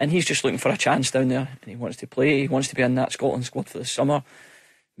 and he's just looking for a chance down there, and he wants to play. He wants to be in that Scotland squad for the summer.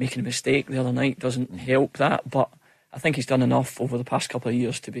 Making a mistake the other night doesn't help that, but I think he's done enough over the past couple of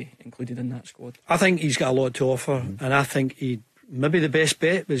years to be included in that squad. I think he's got a lot to offer, and I think maybe the best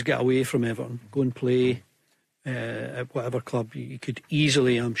bet was get away from Everton, go and play at whatever club. He could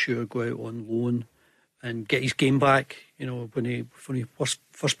easily, I'm sure, go out on loan and get his game back. You know, when he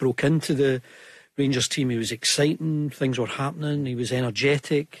first broke into the Rangers team, he was exciting, things were happening, he was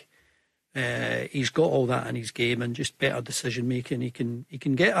energetic. He's got all that in his game and just better decision making. He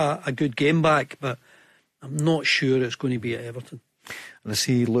can get a good game back, but I'm not sure it's going to be at Everton. And I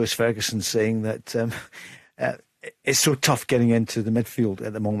see Lewis Ferguson saying that it's so tough getting into the midfield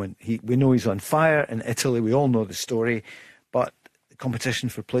at the moment. We know he's on fire in Italy. We all know the story, but the competition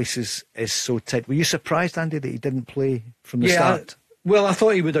for places is so tight. Were you surprised, Andy, that he didn't play from the start? Well, I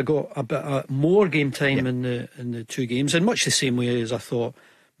thought he would have got a bit more game time in the two games, in much the same way as I thought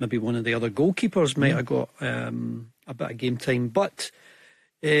maybe one of the other goalkeepers might have got a bit of game time. But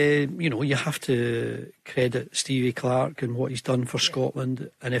you have to credit Stevie Clarke and what he's done for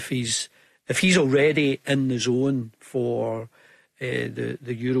Scotland, and if he's already in the zone for the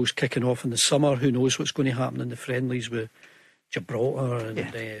Euros kicking off in the summer, who knows what's going to happen in the friendlies with Gibraltar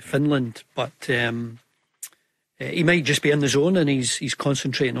and Finland. But he might just be in the zone, and he's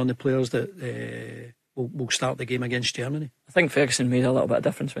concentrating on the players that will start the game against Germany. I think Ferguson made a little bit of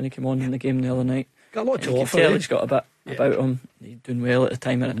difference when he came on in the game the other night. Got a lot to offer. He's got a bit about him. He's doing well at the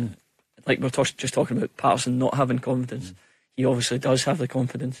time. And like we're just talking about Patterson not having confidence, he obviously does have the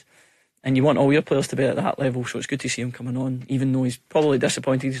confidence. And you want all your players to be at that level, so it's good to see him coming on, even though he's probably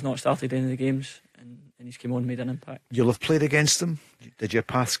disappointed he's not started any of the games, and he's come on and made an impact. You'll have played against him? Did your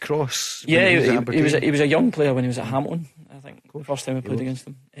paths cross? Yeah, he was a young player when he was at Hamilton, I think, the first time I played against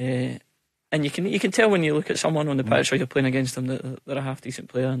him. And you can tell when you look at someone on the pitch or you're playing against them that they're a half decent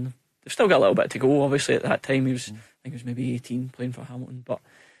player, and they've still got a little bit to go. Obviously at that time I think he was maybe 18 playing for Hamilton, but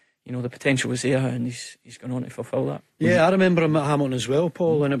you know the potential was there, and he's gone on to fulfil that. Yeah, I remember him at Hamilton as well,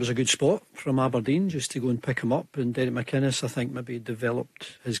 Paul, and it was a good spot from Aberdeen just to go and pick him up. And Derek McInnes, I think, maybe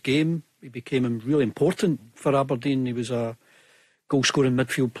developed his game. He became really important for Aberdeen. He was a goal scoring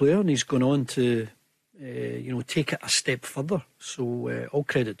midfield player, and he's gone on to take it a step further. So all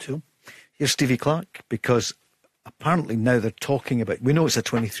credit to him. Here's Stevie Clarke, because apparently now they're talking about, we know it's a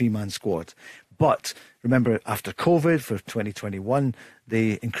 23-man squad, but remember after COVID for 2021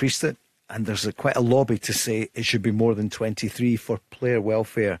 they increased it, and there's quite a lobby to say it should be more than 23 for player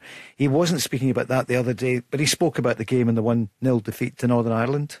welfare. He wasn't speaking about that the other day, but he spoke about the game and the 1-0 defeat to Northern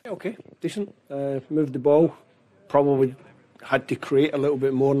Ireland. Okay, decent. Moved the ball. Probably had to create a little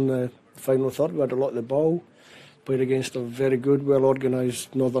bit more in the final third. We had a lot of the ball. Played against a very good, well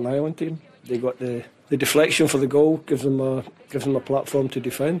organised Northern Ireland team. They got the deflection for the goal, gives them a platform to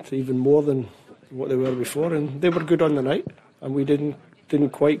defend, even more than what they were before. And they were good on the night, and we didn't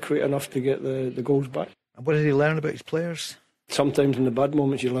quite create enough to get the goals back. And what did he learn about his players? Sometimes in the bad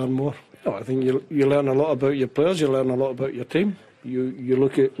moments you learn more. I think you learn a lot about your players, you learn a lot about your team. You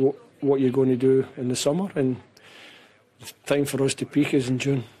look at what you're going to do in the summer, and the time for us to peak is in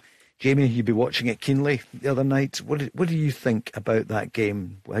June. Jamie, you'd be watching it keenly the other night. What do you think about that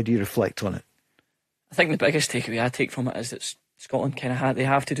game? How do you reflect on it? I think the biggest takeaway I take from it is that Scotland they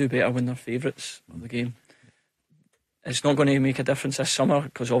have to do better when they're favourites of the game. It's not going to make a difference this summer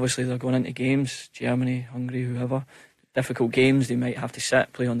because obviously they're going into games, Germany, Hungary, whoever, difficult games. They might have to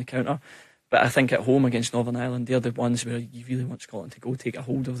sit, play on the counter. But I think at home against Northern Ireland, they're the ones where you really want Scotland to go take a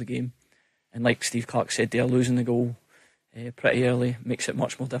hold of the game. And like Steve Clarke said, they're losing the goal pretty early, makes it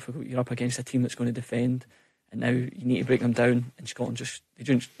much more difficult. You're up against a team that's going to defend, and now you need to break them down. And Scotland just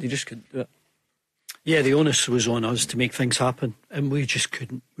couldn't do it. Yeah, the onus was on us to make things happen, and we just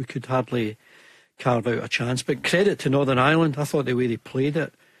couldn't. We could hardly carve out a chance. But credit to Northern Ireland. I thought the way they played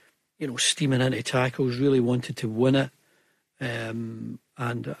it, steaming into tackles, really wanted to win it, and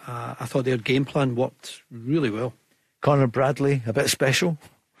I thought their game plan worked really well. Conor Bradley, a bit special.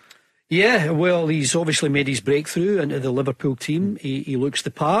 Yeah, well, he's obviously made his breakthrough into the Liverpool team. He looks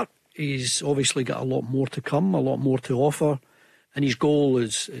the part. He's obviously got a lot more to come, a lot more to offer. And his goal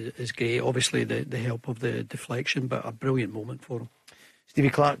is great. Obviously, the help of the deflection, but a brilliant moment for him. Stevie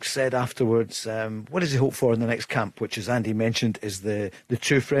Clarke said afterwards, what does he hope for in the next camp, which, as Andy mentioned, is the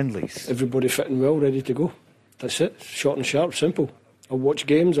two friendlies? Everybody fitting well, ready to go. That's it. Short and sharp, simple. I'll watch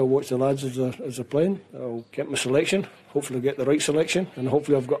games, I'll watch the lads as they're playing. I'll get my selection, hopefully get the right selection, and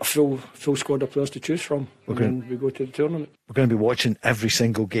hopefully I've got a full squad of players to choose from when we go to the tournament. We're going to be watching every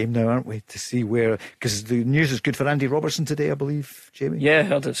single game now, aren't we, to see where, because the news is good for Andy Robertson today, I believe, Jamie? Yeah, I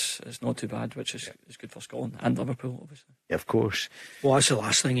heard it's not too bad, which is good for Scotland and Liverpool, obviously. Yeah, of course. Well, that's the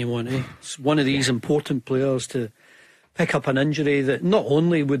last thing you want, eh? It's one of these important players to pick up an injury that not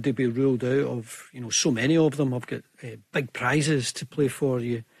only would they be ruled out of, so many of them have got big prizes to play for.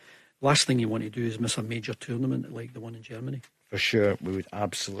 You last thing you want to do is miss a major tournament like the one in Germany. For sure, we would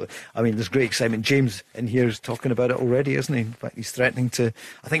absolutely. I mean, there's great excitement. James in here is talking about it already, isn't he? In fact, he's threatening to,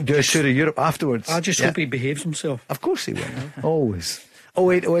 I think, do a tour of Europe afterwards. I just hope he behaves himself. Of course he will. Always.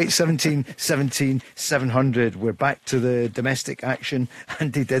 0808 17 17 700. We're back to the domestic action.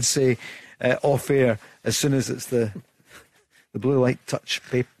 And he did say off air, as soon as it's the blue light touch,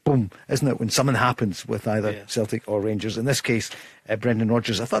 boom, isn't it, when something happens with either Celtic or Rangers? In this case, Brendan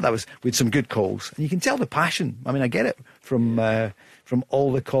Rodgers. I thought we had some good calls, and you can tell the passion. I mean, I get it from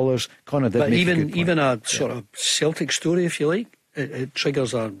all the callers. Connor did, but even a sort of Celtic story, if you like, it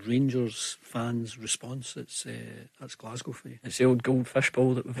triggers a Rangers fans' response. That's Glasgow for you. It's the old goldfish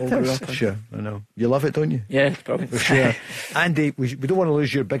bowl that we've all grew up in. Sure, I know. You love it, don't you? Yeah, probably. For sure. Andy, we don't want to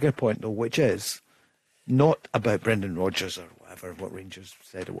lose your bigger point though, which is not about Brendan Rodgers or whatever, what Rangers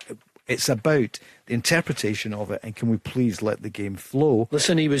said. It's about the interpretation of it, and can we please let the game flow?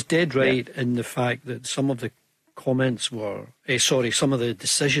 Listen, he was dead right in the fact that some of the comments were, some of the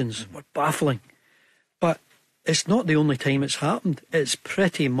decisions were baffling. But it's not the only time it's happened. It's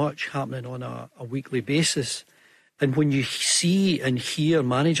pretty much happening on a weekly basis. And when you see and hear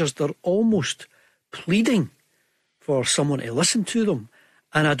managers, they're almost pleading for someone to listen to them.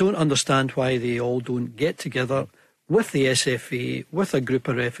 And I don't understand why they all don't get together with the SFA, with a group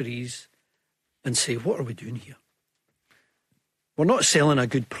of referees, and say, what are we doing here? We're not selling a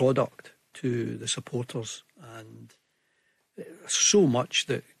good product to the supporters, and so much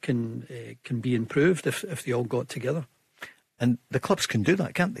that can be improved if they all got together. And the clubs can do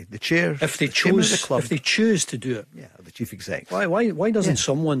that, can't they? The chair, if they choose to do it. Yeah, the chief exec. Why doesn't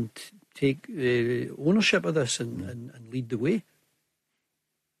someone take ownership of this and lead the way?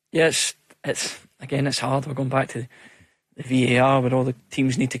 Yes, it's hard. We're going back to the VAR where all the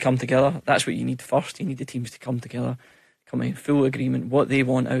teams need to come together. That's what you need first. You need the teams to come together, come in full agreement, what they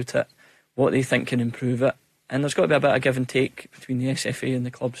want out it, what they think can improve it. And there's got to be a bit of give and take between the SFA and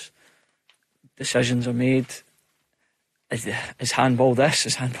the clubs. Decisions are made. Is handball this?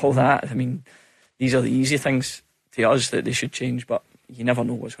 Is handball that? I mean, these are the easy things to us that they should change, but you never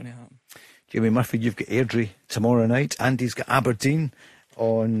know what's going to happen. Jamie Murphy, you've got Airdrie tomorrow night. Andy's got Aberdeen.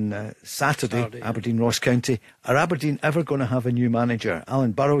 on Saturday, Aberdeen Ross County. Are Aberdeen ever going to have a new manager?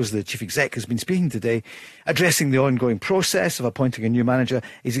 Alan Burrows, the chief exec, has been speaking today, addressing the ongoing process of appointing a new manager.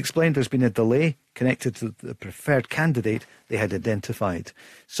 He's explained there's been a delay connected to the preferred candidate they had identified.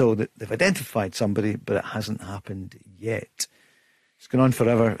 So that they've identified somebody, but it hasn't happened yet. It's gone on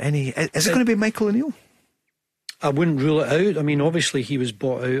forever. Is it going to be Michael O'Neill? I wouldn't rule it out. I mean, obviously he was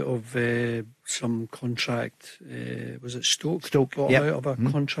bought out of some contract. Was it Stoke? Stoke bought out of a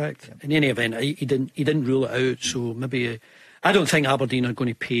contract. In any event, he didn't rule it out. So maybe I don't think Aberdeen are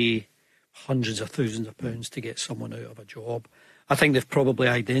going to pay hundreds of thousands of pounds to get someone out of a job. I think they've probably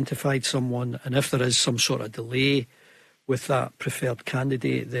identified someone, and if there is some sort of delay with that preferred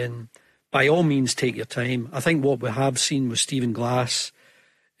candidate, then by all means take your time. I think what we have seen with Stephen Glass,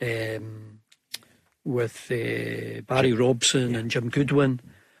 with Barry Robson and Jim Goodwin,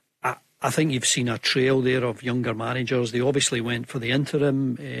 I think you've seen a trail there of younger managers. They obviously went for the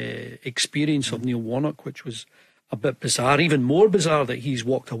interim experience of Neil Warnock, which was a bit bizarre, even more bizarre that he's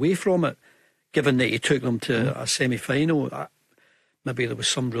walked away from it, given that he took them to a semi-final. Maybe there was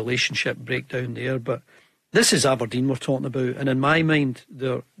some relationship breakdown there, but this is Aberdeen we're talking about, and in my mind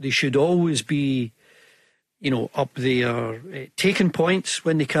they should always be, up there, taking points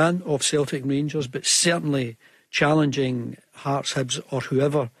when they can off Celtic and Rangers, but certainly challenging Hearts, Hibs or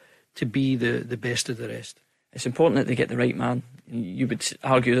whoever to be the best of the rest. It's important that they get the right man. You would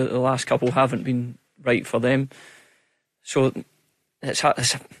argue that the last couple haven't been right for them. So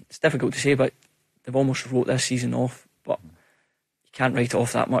it's difficult to say, but they've almost wrote this season off. But you can't write it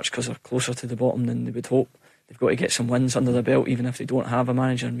off that much because they're closer to the bottom than they would hope. They've got to get some wins under their belt, even if they don't have a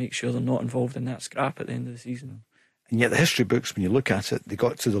manager, and make sure they're not involved in that scrap at the end of the season. And yet the history books, when you look at it, they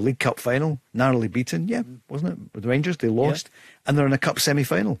got to the League Cup final, narrowly beaten, wasn't it? With the Rangers, they lost, and they're in a cup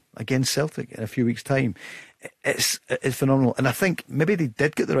semi-final against Celtic in a few weeks' time. It's phenomenal. And I think maybe they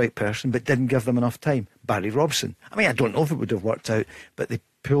did get the right person, but didn't give them enough time. Barry Robson. I mean, I don't know if it would have worked out, but they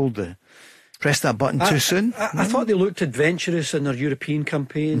pressed that button too soon. I thought they looked adventurous in their European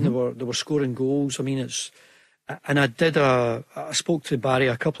campaign. They were scoring goals. I mean, and I spoke to Barry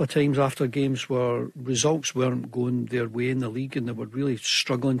a couple of times after games where results weren't going their way in the league, and they were really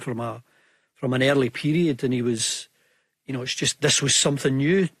struggling from an early period. And he was, it's just, this was something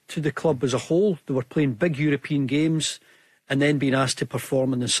new to the club as a whole. They were playing big European games and then being asked to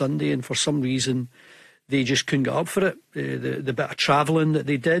perform on the Sunday, and for some reason they just couldn't get up for it. The bit of travelling that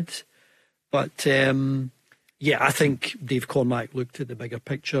they did, but I think Dave Cormack looked at the bigger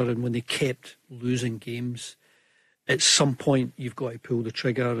picture, and when they kept losing games, at some point you've got to pull the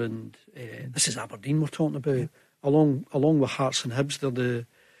trigger. And this is Aberdeen we're talking about, along with Hearts and Hibs.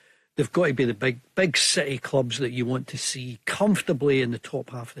 They've got to be the big city clubs that you want to see comfortably in the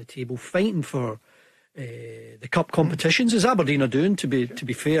top half of the table, fighting for the cup competitions, as Aberdeen are doing, to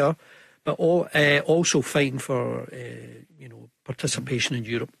be fair, but also fighting for participation in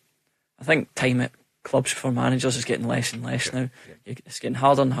Europe. I think time at clubs for managers is getting less and less now. It's getting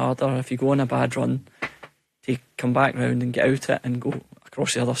harder and harder. If you go on a bad run, to come back round and get out it and go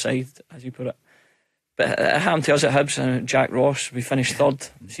across the other side, as you put it. But it happened to us at Hibs. Jack Ross, we finished third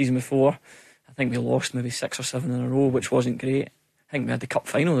the season before. I think we lost maybe 6 or 7 in a row, which wasn't great. I think we had the cup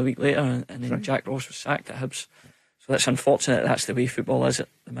final a week later, and then Jack Ross was sacked at Hibs. So that's unfortunate. That's the way football is at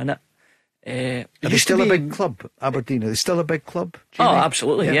the minute. Are they still a big club, Aberdeen? Are they still a big club, Jamie? Oh,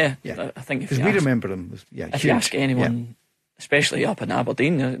 absolutely, yeah. I think because we remember them. If you ask anyone, especially up in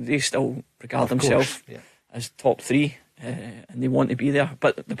Aberdeen, they still regard themselves as top 3, and they want to be there.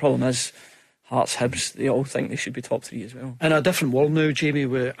 But the problem is, Hearts, Hibs, they all think they should be top 3 as well. In a different world now, Jamie,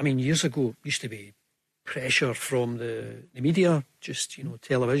 where, I mean, years ago used to be pressure from the media, just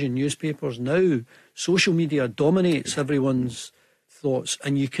television, newspapers. Now social media dominates everyone's thoughts,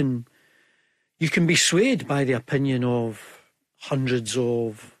 and you can be swayed by the opinion of hundreds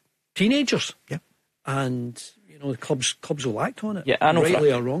of teenagers. And the clubs will act on it,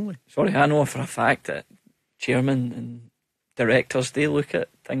 rightly or wrongly. I know for a fact that chairman and directors, they look at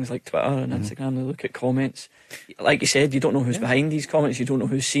things like Twitter and Instagram, they look at comments. Like you said, you don't know who's behind these comments, you don't know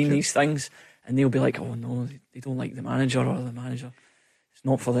who's seen these things, and they'll be like, oh no, they don't like the manager, or the manager, it's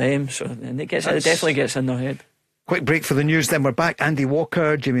not for them. So, and it definitely gets in their head. Quick break for the news, then we're back. Andy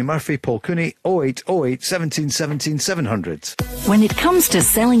Walker, Jamie Murphy, Paul Cooney, 0808 17 17 700. When it comes to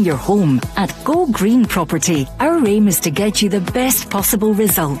selling your home at Go Green Property, our aim is to get you the best possible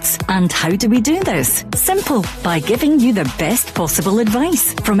results. And how do we do this? Simple, by giving you the best possible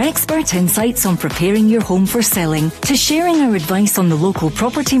advice. From expert insights on preparing your home for selling to sharing our advice on the local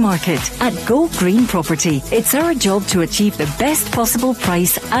property market. At Go Green Property, it's our job to achieve the best possible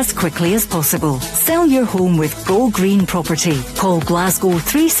price as quickly as possible. Sell your home with Go Green Property. Call Glasgow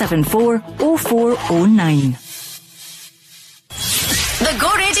 374 0409. The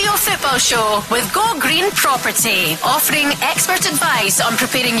Go Radio Football Show with Go Green Property, offering expert advice on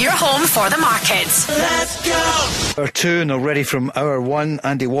preparing your home for the market. Let's go! Hour 2 and already from hour 1,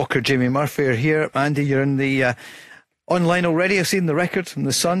 Andy Walker, Jamie Murphy are here. Andy, you're in the online already. I've seen the record from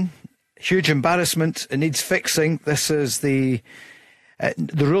the Sun. Huge embarrassment. It needs fixing. This is the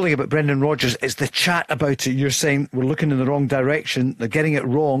ruling about Brendan Rodgers. It's the chat about it. You're saying we're looking in the wrong direction. They're getting it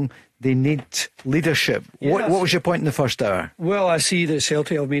wrong. They need leadership. Yes. What was your point in the first hour? Well, I see that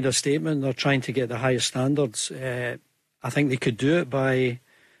Celtic have made a statement. They're trying to get the highest standards. I think they could do it by,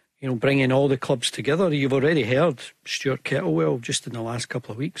 bringing all the clubs together. You've already heard Stuart Kettlewell just in the last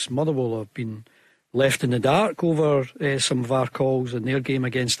couple of weeks. Motherwell have been left in the dark over some VAR calls in their game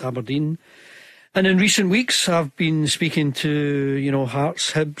against Aberdeen. And in recent weeks, I've been speaking to,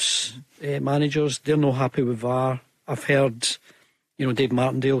 Hearts, Hibs managers. They're not happy with VAR. I've heard Dave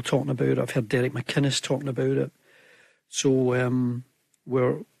Martindale talking about it. I've heard Derek McInnes talking about it. So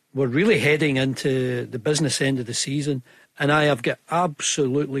we're really heading into the business end of the season, and I have got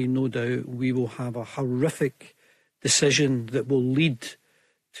absolutely no doubt we will have a horrific decision that will lead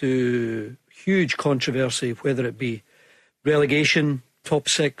to huge controversy, whether it be relegation, top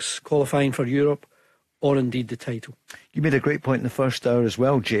 6, qualifying for Europe, or indeed the title. You made a great point in the first hour as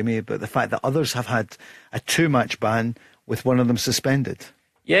well, Jamie, about the fact that others have had a 2-match ban with one of them suspended.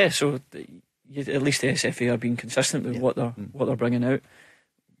 Yeah, so at least the SFA are being consistent with what they're bringing out.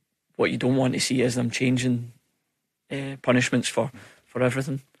 What you don't want to see is them changing punishments for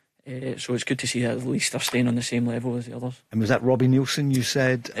everything. So it's good to see that at least they're staying on the same level as the others. And was that Robbie Nielsen you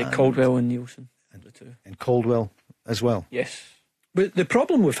said? Caldwell and Nielsen, the two. And Caldwell as well? Yes. But the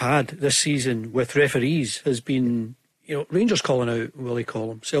problem we've had this season with referees has been, Rangers calling out Willie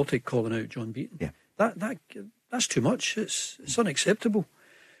Collum, Celtic calling out John Beaton. Yeah. That's too much. It's unacceptable.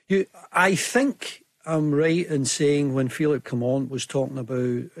 I think I'm right in saying when Philip Clement was talking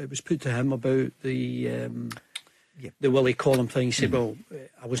about, it was put to him about the Willie Collum thing. He said, "Well,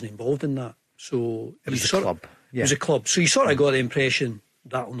 I wasn't involved in that." So it was a club. It was a club. So you sort of got the impression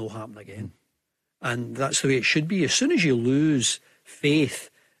that'll not happen again, and that's the way it should be. As soon as you lose faith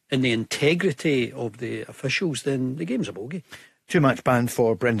in the integrity of the officials, then the game's a bogey. 2-match ban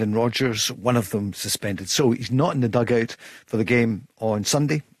for Brendan Rodgers, one of them suspended. So he's not in the dugout for the game on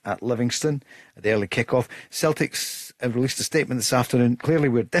Sunday at Livingston at the early kick-off. Celtics have released a statement this afternoon. Clearly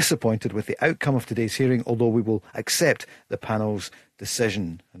we're disappointed with the outcome of today's hearing, although we will accept the panel's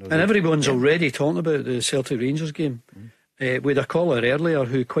decision. And everyone's already talking about the Celtic Rangers game. We had a caller earlier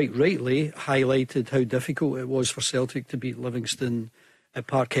who quite rightly highlighted how difficult it was for Celtic to beat Livingston at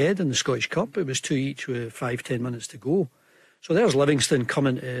Parkhead in the Scottish Cup. It was 2 each with 5-10 minutes to go. So there's Livingston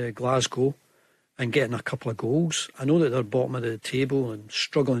coming to Glasgow and getting a couple of goals. I know that they're bottom of the table and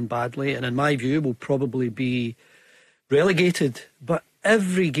struggling badly, and in my view will probably be relegated. But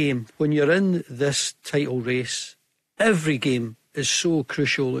every game, when you're in this title race, every game is so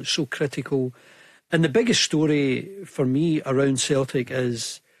crucial, it's so critical. And the biggest story for me around Celtic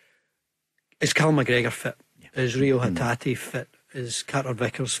is Cal McGregor fit? Is Rio Hatate fit? Is Carter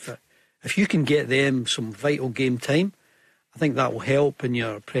Vickers fit? If you can get them some vital game time, I think that will help in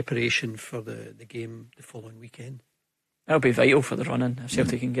your preparation for the game the following weekend. That'll be vital for the run-in. If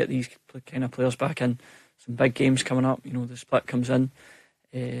Celtic can get these kind of players back in. Some big games coming up, the split comes in.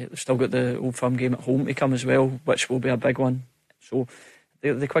 They've still got the Old Firm game at home to come as well, which will be a big one. So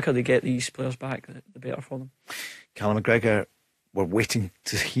the quicker they get these players back, the better for them. Callum McGregor, we're waiting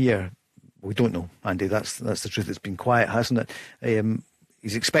to hear. We don't know, Andy. That's the truth. It's been quiet, hasn't it?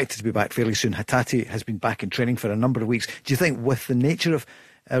 He's expected to be back fairly soon. Hatate has been back in training for a number of weeks. Do you think with the nature of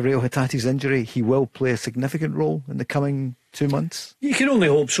Rio Hatate's injury, he will play a significant role in the coming 2 months? You can only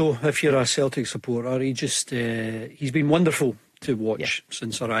hope so if you're a Celtic supporter. He's been wonderful to watch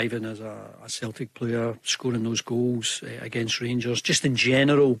since arriving as a Celtic player, scoring those goals against Rangers. Just in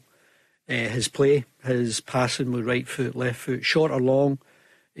general, his play, his passing with right foot, left foot, short or long,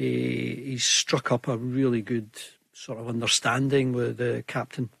 he's struck up a really good sort of understanding with the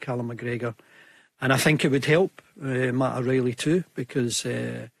captain, Callum McGregor. And I think it would help Matt O'Reilly too, because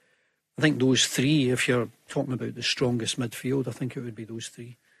I think those three, if you're talking about the strongest midfield, I think it would be those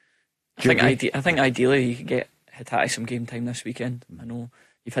three. I think ideally you could get had some game time this weekend. I know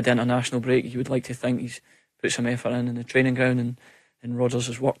you've had the international break. You would like to think he's put some effort in the training ground, and Rodgers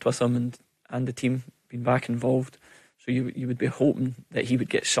has worked with him and the team, been back involved. So you would be hoping that he would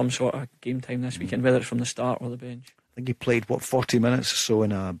get some sort of game time this weekend, whether it's from the start or the bench. I think he played 40 minutes or so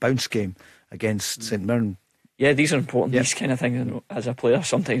in a bounce game against St Mirren. Yeah, these are important. These kind of things, as a player,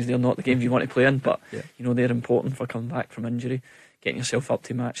 sometimes they're not the games you want to play in, but they're important for coming back from injury, getting yourself up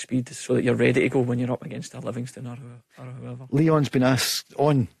to match speed so that you're ready to go when you're up against a Livingston or whoever. Leon's been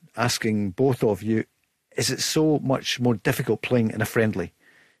asking both of you, is it so much more difficult playing in a friendly,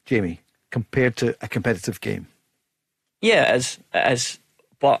 Jamie, compared to a competitive game? Yeah, it is.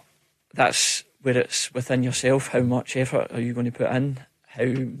 But that's where it's within yourself. How much effort are you going to put in? How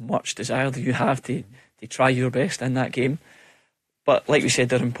much desire do you have to try your best in that game? But like we said,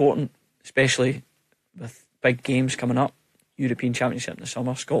 they're important, especially with big games coming up. European Championship in the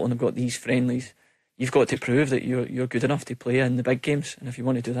summer. Scotland have got these friendlies. You've got to prove that you're good enough to play in the big games, and if you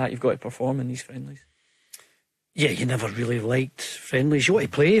want to do that, you've got to perform in these friendlies. Yeah, you never really liked friendlies. You want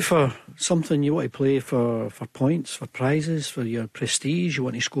to play for something. You want to play for points, for prizes, for your prestige. You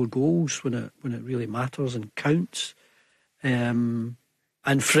want to score goals when it really matters and counts. And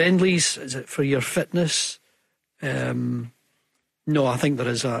friendlies, is it for your fitness? No, I think there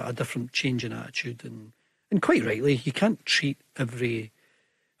is a different change in attitude, and quite rightly, you can't treat every.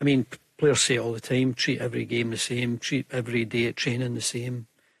 I mean, players say it all the time: treat every game the same, treat every day at training the same.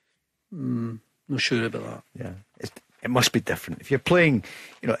 Not sure about that. Yeah, it must be different. If you're playing,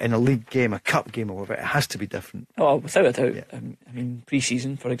 in a league game, a cup game, or whatever, it has to be different. Oh, without a doubt. Yeah. I mean,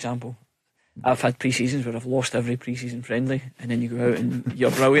 pre-season, for example. I've had pre-seasons where I've lost every pre-season friendly, and then you go out and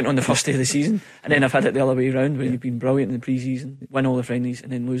you're brilliant on the first day of the season, and then I've had it the other way around where you've been brilliant in the pre-season, win all the friendlies,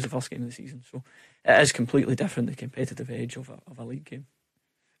 and then lose the first game of the season. So it is completely different, the competitive edge of a league game.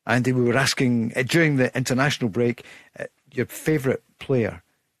 Andy, we were asking during the international break, your favourite player,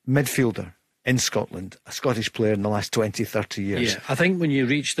 midfielder in Scotland, a Scottish player in the last 20, 30 years. Yeah, I think when you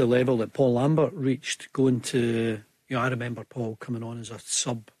reach the level that Paul Lambert reached, going to, I remember Paul coming on as a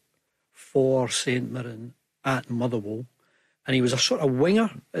sub for St Mirren at Motherwell, and he was a sort of winger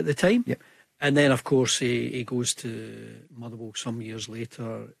at the time. Yep. And then, of course, he goes to Motherwell some years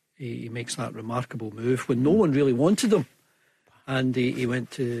later. He makes that remarkable move when no one really wanted him, and he went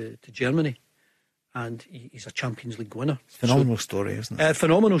to Germany. And he's a Champions League winner. Phenomenal story, isn't it?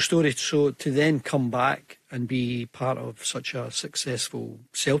 Phenomenal story. So to then come back and be part of such a successful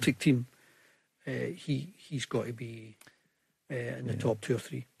Celtic team, he's got to be in the top 2 or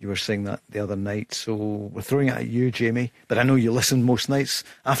 3. You were saying that the other night, so we're throwing it at you, Jamie, but I know you listen most nights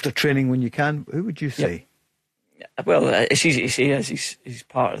after training when you can. Who would you say? Yeah. Well, it's easy to say as he's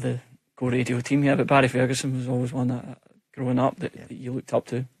part of the Go Radio team, but Barry Ferguson was always one that growing up that you looked up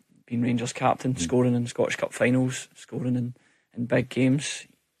to. Being Rangers captain, scoring in Scottish Cup finals, scoring in big games,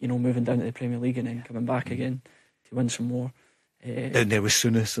 moving down to the Premier League and then coming back again to win some more. Down there with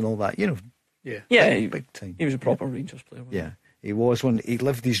Souness and all that, big time. He was a proper Rangers player. He was one. He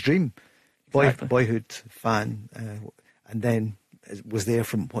lived his dream, boyhood fan, and then was there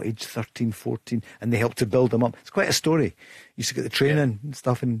from age 13, 14, and they helped to build him up. It's quite a story. He used to get the training and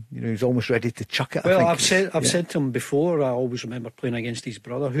stuff, and he was almost ready to chuck it. Well, I've said to him before. I always remember playing against his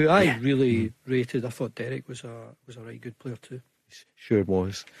brother, who I really rated. I thought Derek was a right good player too. Sure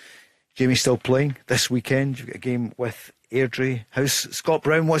was. Jamie still playing this weekend. You've got a game with Airdrie. How's Scott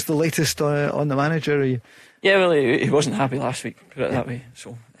Brown? What's the latest on the manager? Yeah, well, he wasn't happy last week. Put it that way.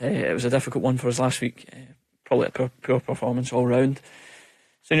 So it was a difficult one for us last week. Probably a poor performance all round.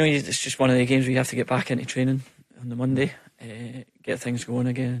 So it's just one of the games where you have to get back into training on the Monday, get things going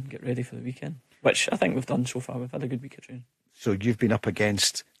again, get ready for the weekend, which I think we've done so far. We've had a good week of training. So you've been up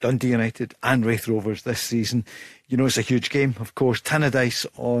against Dundee United and Raith Rovers this season. It's a huge game, of course. Tannadice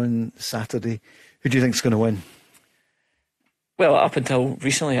on Saturday. Who do you think's going to win? Well, up until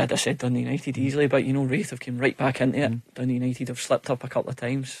recently I'd have said Dundee United easily, but Raith have come right back into it. Dundee United have slipped up a couple of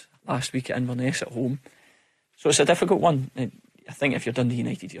times last week at Inverness at home. So it's a difficult one. I think if you're Dundee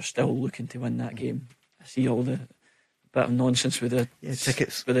United, you're still looking to win that game. I see all the bit of nonsense with the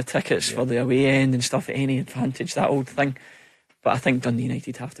tickets for the away end and stuff at any advantage, that old thing. But I think Dundee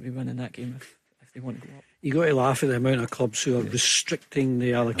United have to be winning that game if they want to go up. You got to laugh at the amount of clubs who are restricting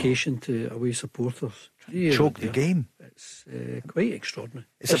the allocation to away supporters. Choke the game. It's quite extraordinary.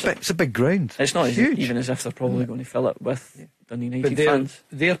 It's a big ground. It's not huge. Even as if they're probably going to fill it with Dundee United fans.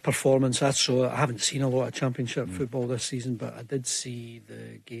 Their performance, I haven't seen a lot of Championship football this season, but I did see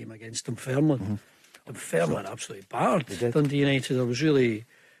the game against Dunfermline. Dunfermline absolutely battered Dundee United. I was really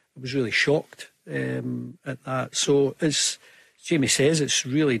shocked at that. So it's Jamie says, it's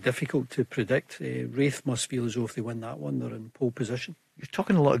really difficult to predict. Wraith must feel as though if they win that one, they're in pole position. You're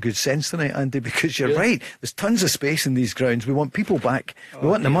talking a lot of good sense tonight, Andy, because you're right. There's tons of space in these grounds. We want people back. We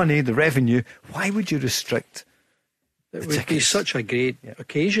want the money, the revenue. Why would you restrict? It would be such a great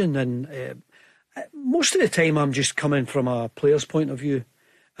occasion, and most of the time I'm just coming from a player's point of view.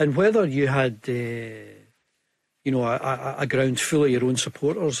 And whether you had, a ground full of your own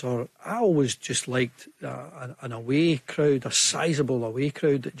supporters, or I always just liked an away crowd, a sizable away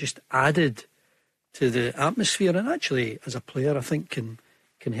crowd that just added to the atmosphere. And actually, as a player, I think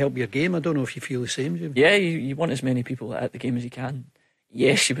can help your game. I don't know if you feel the same, Jim. Yeah, you want as many people at the game as you can.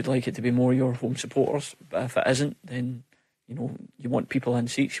 Yes, you would like it to be more your home supporters, but if it isn't, then you want people in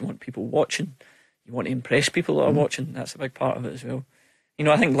seats, you want people watching, you want to impress people that are watching. That's a big part of it as well.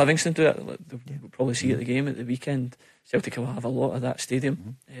 I think Livingston do it. We'll probably see at the game at the weekend. Celtic will have a lot of that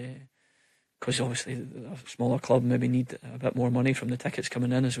stadium because obviously a smaller club maybe need a bit more money from the tickets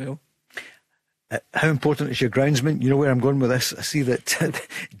coming in as well. How important is your groundsman? You know where I'm going with this. I see that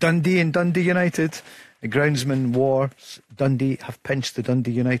Dundee and Dundee United, the groundsman wars. Dundee have pinched the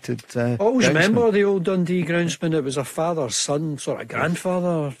Dundee United. Always remember the old Dundee groundsman. It was a father-son sort of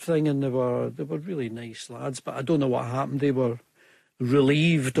grandfather thing, and they were really nice lads. But I don't know what happened. They were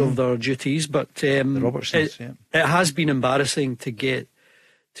relieved of their duties, but the Robertsons, it has been embarrassing to get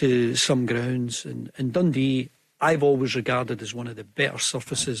to some grounds, and Dundee I've always regarded as one of the better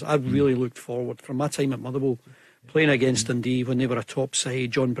surfaces. I've really looked forward from my time at Motherwell playing against Dundee when they were a top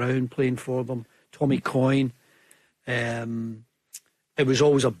side, John Brown playing for them, Tommy Coyne. It was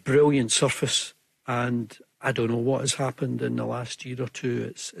always a brilliant surface, and I don't know what has happened in the last year or two.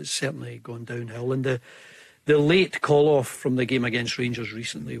 It's certainly gone downhill, and the late call-off from the game against Rangers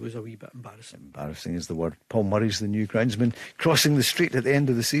recently was a wee bit embarrassing. Embarrassing is the word. Paul Murray's the new groundsman, crossing the street at the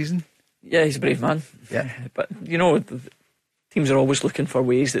end of the season. Yeah, he's a brave man. Yeah. But, the teams are always looking for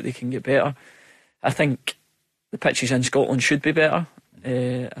ways that they can get better. I think the pitches in Scotland should be better.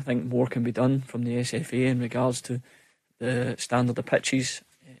 I think more can be done from the SFA in regards to the standard of pitches.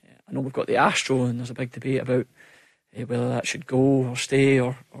 I know we've got the Astro, and there's a big debate about whether that should go or stay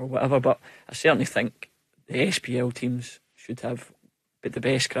or whatever, but I certainly think the SPL teams should have the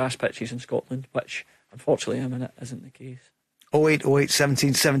best grass pitches in Scotland, which unfortunately isn't the case. 0808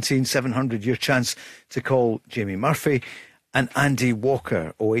 17 17 700, your chance to call Jamie Murphy and Andy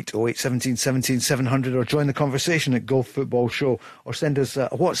Walker. 0808 17 17 700, or join the conversation at Golf Football Show, or send us a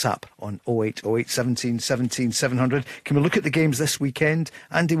WhatsApp on 0808 17 17 700. Can we look at the games this weekend?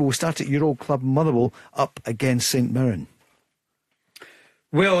 Andy, we'll start at your old club Motherwell up against St Mirren.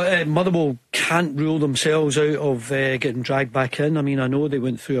 Well, Motherwell can't rule themselves out of getting dragged back in. I mean, I know they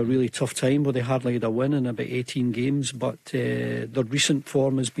went through a really tough time where they hardly had a win in about 18 games, but their recent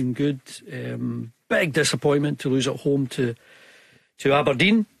form has been good. Big disappointment to lose at home to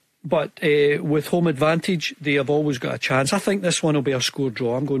Aberdeen, but with home advantage, they have always got a chance. I think this one will be a score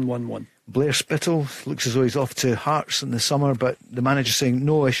draw. I'm going 1-1. Blair Spittle looks as though he's off to Hearts in the summer, but the manager's saying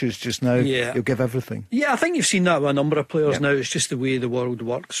no issues just now. Yeah. He'll give everything. Yeah, I think you've seen that with a number of players now. It's just the way the world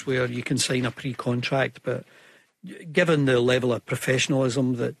works, where you can sign a pre-contract, but given the level of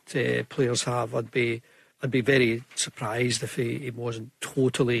professionalism that players have, I'd be very surprised if he wasn't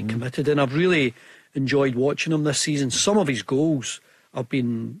totally committed. And I've really enjoyed watching him this season. Some of his goals have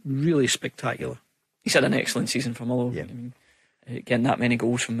been really spectacular. He's had an excellent season for Motherwell. Yeah. I mean, getting that many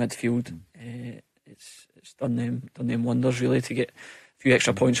goals from midfield, it's done them wonders really to get a few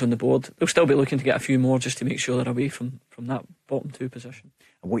extra points on the board. They'll still be looking to get a few more just to make sure they're away from that bottom two position.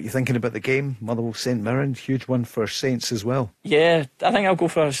 And what are you thinking about the game? Motherwell St Mirren, huge one for Saints as well. Yeah, I think I'll go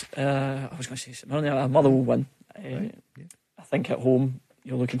for I was going to say St Mirren. Motherwell win. I think at home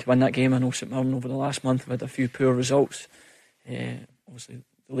you're looking to win that game. I know St Mirren over the last month have had a few poor results. Obviously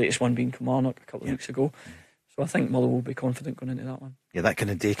the latest one being Kilmarnock a couple of weeks ago. So I think Motherwell will be confident going into that one. Yeah, that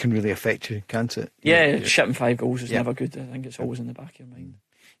kind of day can really affect you, can't it? Yeah, shipping 5 goals is never good. I think it's always in the back of your mind.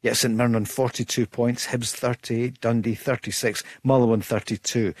 Yeah, St Mirren on 42 points, Hibs 38, Dundee 36, Motherwell on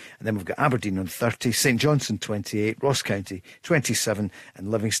 32, and then we've got Aberdeen on 30, St Johnstone 28, Ross County 27, and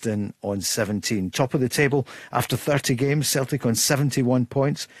Livingston on 17. Top of the table after 30 games, Celtic on 71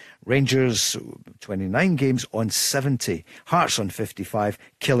 points, Rangers 29 games on 70, Hearts on 55,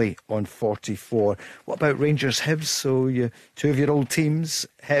 Killie on 44. What about Rangers Hibs? So two of your old teams.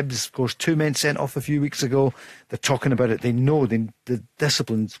 Hibs, of course, 2 men sent off a few weeks ago. They're talking about it. They know the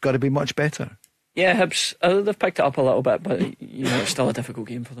discipline's got to be much better. Yeah, Hibs, they've picked it up a little bit, but it's still a difficult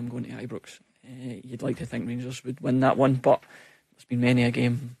game for them going to Ibrox. You'd like to think Rangers would win that one, but there's been many a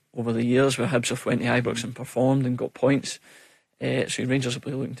game over the years where Hibs have went to Ibrox and performed and got points. So Rangers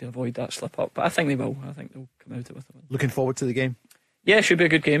will be looking to avoid that slip up, but I think they will. I think they'll come out with it. Looking forward to the game. Yeah, it should be a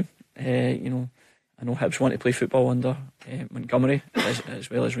good game. I know Hibs want to play football under Montgomery as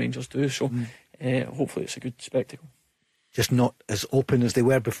well as Rangers do, so hopefully it's a good spectacle. Just not as open as they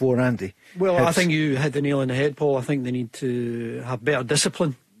were before, Andy. Well, Hibs. I think you hit the nail on the head, Paul. I think they need to have better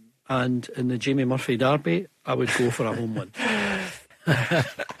discipline, and in the Jamie Murphy derby I would go for a home win.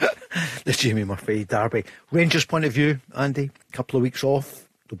 The Jamie Murphy derby. Rangers' point of view, Andy, a couple of weeks off.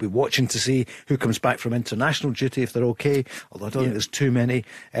 They'll be watching to see who comes back from international duty, if they're okay, although I don't think there's too many.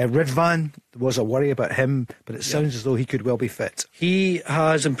 Ridvan, there was a worry about him, but it sounds as though he could well be fit. He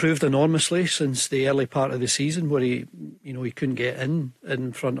has improved enormously since the early part of the season, where he couldn't get in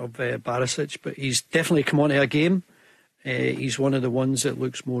front of Barisic, but he's definitely come onto a game. He's one of the ones that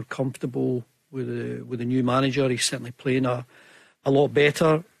looks more comfortable with the new manager. He's certainly playing a lot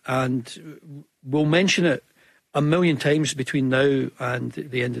better, and we'll mention it a million times between now and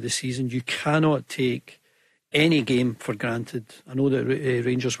the end of the season. You cannot take any game for granted. I know that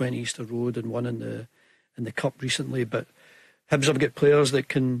Rangers went Easter Road and won in the cup recently, but Hibs have got players that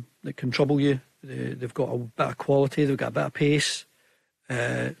can trouble you. They've got a bit of quality, they've got a bit of pace.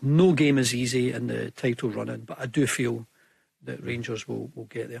 No game is easy in the title run-in, but I do feel that Rangers will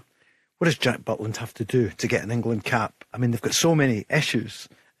get there. What does Jack Butland have to do to get an England cap? I mean, they've got so many issues,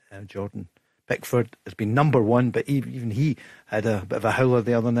 Jordan. Pickford has been number one, but even he had a bit of a howler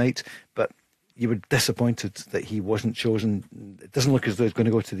the other night. But you were disappointed that he wasn't chosen. It doesn't look as though he's going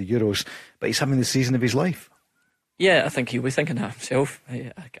to go to the Euros, but he's having the season of his life. Yeah, I think he'll be thinking that himself.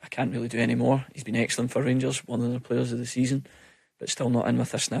 I can't really do any more. He's been excellent for Rangers, one of the players of the season, but still not in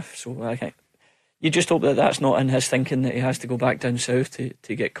with a sniff. So I think you just hope that that's not in his thinking, that he has to go back down south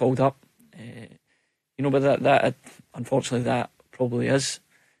to get called up. But that unfortunately that probably is.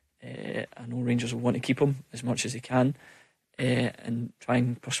 I know Rangers will want to keep him as much as they can and try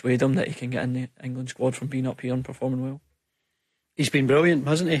and persuade him that he can get in the England squad from being up here and performing well. He's been brilliant,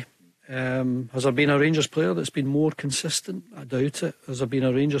 hasn't he? Has there been a Rangers player that's been more consistent? I doubt it. Has there been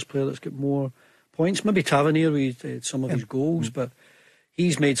a Rangers player that's got more points? Maybe Tavernier with some of his goals, but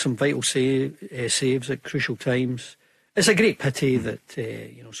he's made some vital saves at crucial times. It's a great pity that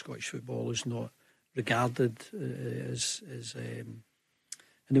Scottish football is not regarded as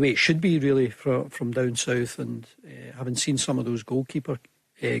in the way it should be, really, from down south. And having seen some of those goalkeepers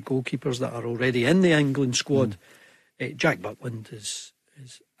that are already in the England squad, Jack Butland is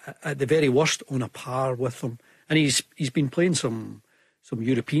at the very worst on a par with them. And he's been playing some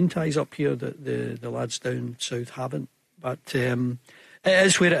European ties up here that the lads down south haven't. But it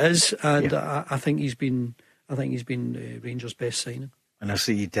is where it is, and I think he's been Rangers' best signing. And I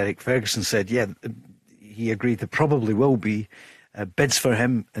see Derek Ferguson said, he agreed there probably will be bids for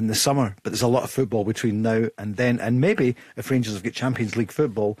him in the summer, but there's a lot of football between now and then, and maybe if Rangers have got Champions League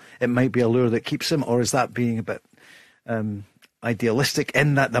football, it might be a lure that keeps him. Or is that being a bit idealistic,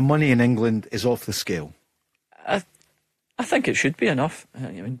 in that the money in England is off the scale? I think it should be enough.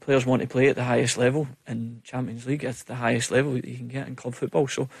 Players want to play at the highest level in Champions League. It's the highest level that you can get in club football,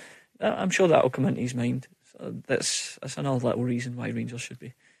 so I'm sure that will come into his mind. So that's another little reason why Rangers should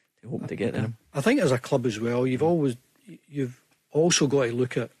be hoping to get there. I think as a club as well, you've also got to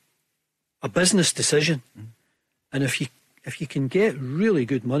look at a business decision, and if you can get really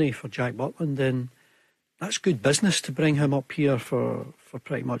good money for Jack Butland, then that's good business to bring him up here for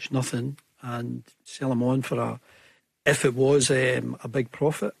pretty much nothing and sell him on for if it was a big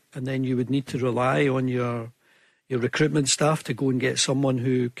profit, and then you would need to rely on your recruitment staff to go and get someone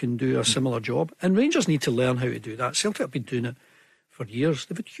who can do a similar job. And Rangers need to learn how to do that. Celtic have been doing it for years.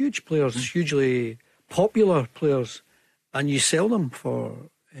 They've had huge players, hugely popular players, and you sell them for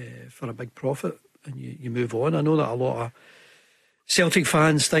a big profit and you move on. I know that a lot of Celtic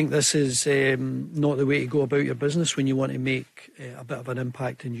fans think this is not the way to go about your business when you want to make a bit of an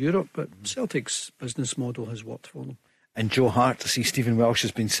impact in Europe, but Celtic's business model has worked for them. And Joe Hart, I see Stephen Welsh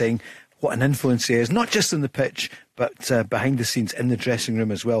has been saying what an influence he is, not just on the pitch, but behind the scenes in the dressing room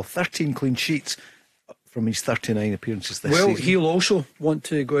as well. 13 clean sheets from his 39 appearances this season. Well, he'll also want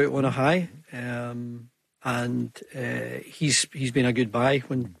to go out on a high. And he's been a good buy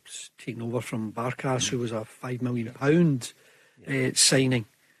when taking over from Barkas, who was a £5 million signing.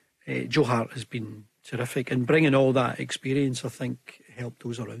 Joe Hart has been terrific, and bringing all that experience, I think, helped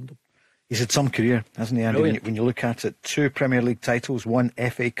those around him. He's had some career, hasn't he, Andy? When you look at it, 2 Premier League titles, 1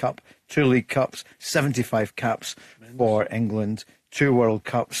 FA Cup, 2 League Cups, 75 caps for England, 2 World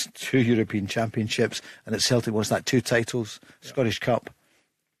Cups, 2 European Championships, and at Celtic was that 2 titles, Scottish Cup,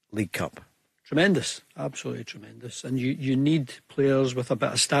 League Cup. Tremendous, absolutely tremendous. And you need players with a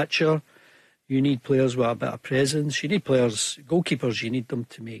bit of stature. You need players with a bit of presence. You need players, goalkeepers, you need them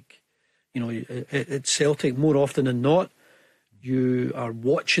to make, at Celtic, more often than not, you are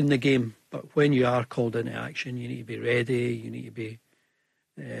watching the game, but when you are called into action, you need to be ready, you need to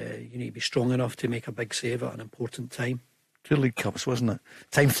be strong enough to make a big save at an important time. 2 League Cups, wasn't it?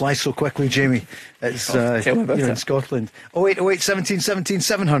 Time flies so quickly, Jamie. It's you're in Scotland. 0808 17 17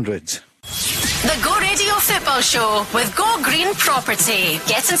 700. The Go Radio Football Show with Go Green Property.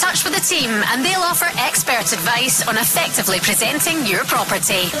 Get in touch with the team and they'll offer expert advice on effectively presenting your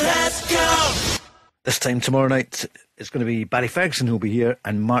property. Let's go! This time tomorrow night, it's going to be Barry Ferguson who'll be here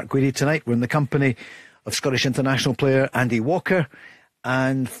and Mark Guidi tonight. We're in the company of Scottish international player Andy Walker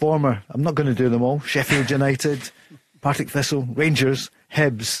and former, I'm not going to do them all, Sheffield United, Partick Thistle, Rangers,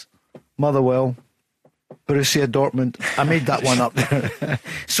 Hibs, Motherwell, Borussia Dortmund. I made that one up there.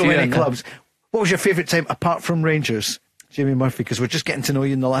 So many clubs. What was your favourite time apart from Rangers, Jamie Murphy? Because we're just getting to know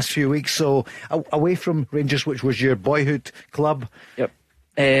you in the last few weeks. So away from Rangers, which was your boyhood club. Yep.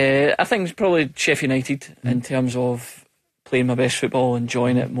 I think it's probably Sheffield United in terms of playing my best football,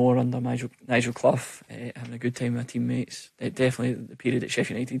 enjoying it more under Nigel Clough, having a good time with my teammates. Definitely the period at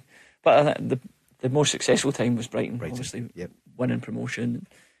Sheffield United. But I think the most successful time was Brighton. Obviously, winning promotion.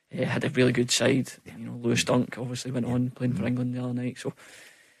 Had a really good side. Lewis Dunk obviously went on playing for England the other night. So,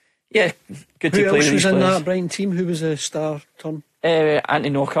 yeah, good to play with these players. Who else was in that Brighton team? Who was a star turn? Anthony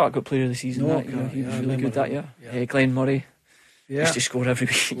Knockaert got player of the season that year. He was really good that year. Glenn Murray used to score every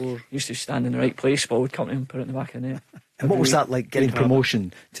week. Used to stand in the right place. Ball would come to him, put it in the back of the net. And what was that like, getting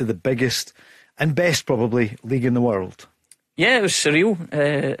promotion to the biggest and best probably league in the world? Yeah, it was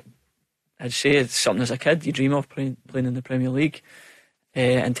surreal. I'd say it's something as a kid you dream of playing in the Premier League.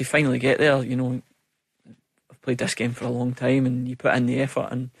 And to finally get there, I've played this game for a long time and you put in the effort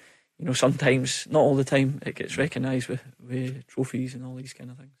and, sometimes, not all the time, it gets recognised with trophies and all these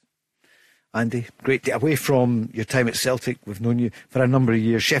kind of things. Andy, great day. Away from your time at Celtic, we've known you for a number of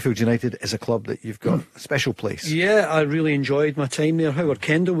years. Sheffield United is a club that you've got a special place. Yeah, I really enjoyed my time there. Howard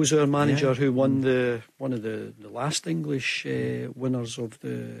Kendall was our manager who won one of the last English winners of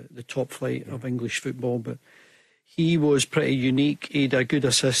the top flight of English football, but he was pretty unique. He had a good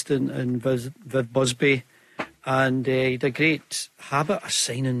assistant in Viv Busby, and he had a great habit of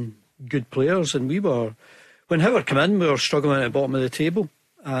signing good players. And when Howard came in, we were struggling at the bottom of the table,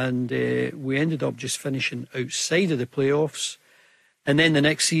 and we ended up just finishing outside of the playoffs. And then the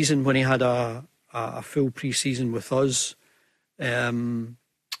next season, when he had a full pre-season with us,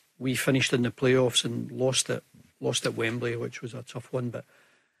 we finished in the playoffs and lost at Wembley, which was a tough one. But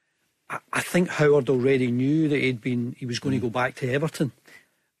I think Howard already knew that he was going to go back to Everton,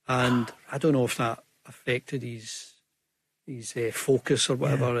 and I don't know if that affected his focus or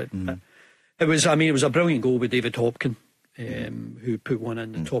whatever. It was a brilliant goal with David Hopkin, who put one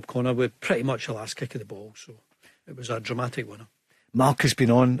in the top corner with pretty much the last kick of the ball. So it was a dramatic winner. Mark has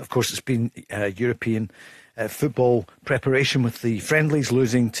been on. Of course, it's been European football preparation with the friendlies,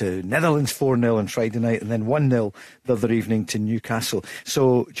 losing to Netherlands 4-0 on Friday night and then 1-0 the other evening to Newcastle.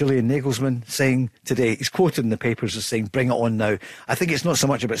 So Julian Nagelsmann saying today, he's quoted in the papers as saying, bring it on now. I think it's not so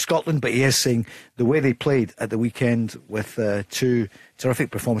much about Scotland, but he is saying the way they played at the weekend with 2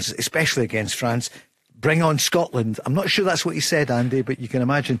 terrific performances, especially against France, bring on Scotland. I'm not sure that's what he said, Andy, but you can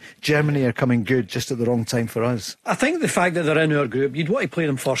imagine Germany are coming good just at the wrong time for us. I think the fact that they're in our group, you'd want to play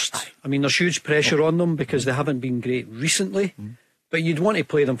them first. I mean, there's huge pressure on them because they haven't been great recently, but you'd want to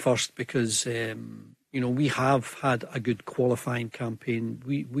play them first because, we have had a good qualifying campaign.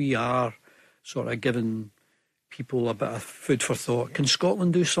 We are sort of giving people a bit of food for thought. Can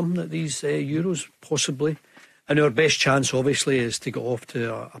Scotland do something at these Euros? Possibly. And our best chance, obviously, is to get off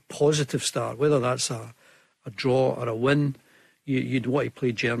to a positive start, whether that's a draw or a win. You'd want to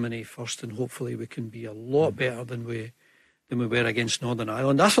play Germany first, and hopefully we can be a lot better than we were against Northern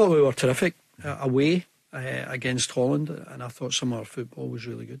Ireland. I thought we were terrific away against Holland, and I thought some of our football was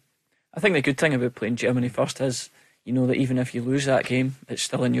really good. I think the good thing about playing Germany first is, that even if you lose that game, it's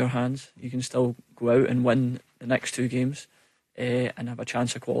still in your hands. You can still go out and win the next 2 games and have a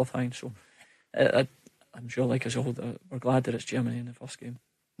chance of qualifying. So I'm sure, like us all, we're glad that it's Germany in the first game.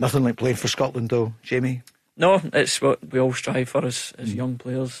 Nothing like playing for Scotland, though, Jamie? No, it's what we all strive for as young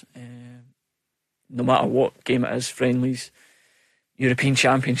players. No matter what game it is, friendlies, European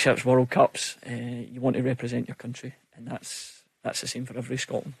Championships, World Cups, you want to represent your country, and that's the same for every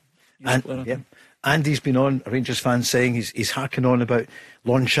Scotland. Andy's been on, a Rangers fan, saying he's harking on about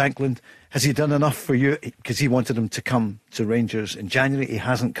Lon Shankland. Has he done enough for you? Because he wanted him to come to Rangers in January. He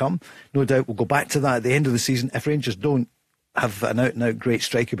hasn't come. No doubt we'll go back to that at the end of the season. If Rangers don't have an out-and-out great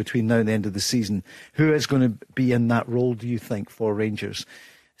striker between now and the end of the season, who is going to be in that role, do you think, for Rangers?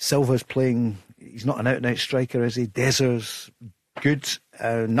 Silva's playing, he's not an out-and-out striker, is he? Dezer's good,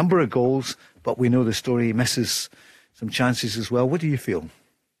 number of goals, but we know the story, he misses some chances as well. What do you feel?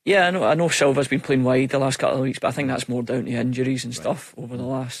 Yeah, I know Silva's been playing wide the last couple of weeks, but I think that's more down to injuries and stuff over the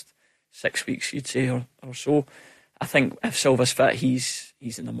last 6 weeks, you'd say, or so. I think if Silva's fit, he's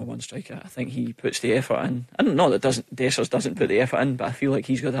the number one striker. I think he puts the effort in. And not that Dessers doesn't put the effort in, but I feel like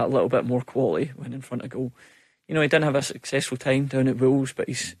he's got that little bit more quality when in front of goal. You know, he didn't have a successful time down at Wolves, but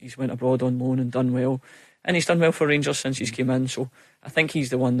he's went abroad on loan and done well. And he's done well for Rangers since he's came in, so I think he's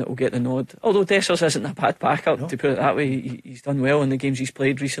the one that will get the nod. Although Dessers isn't a bad backup, to put it that way. He's done well in the games he's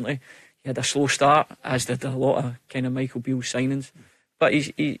played recently. He had a slow start, as did a lot of kind of Michael Beale signings, but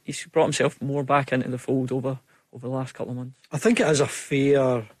he's brought himself more back into the fold over the last couple of months. I think it is a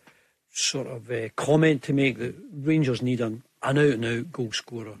fair sort of comment to make that Rangers need an out-and-out goal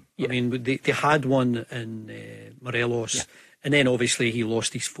scorer. I mean, they had one in Morelos, and then obviously he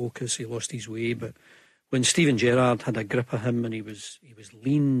lost his focus, he lost his way, but when Steven Gerrard had a grip of him and he was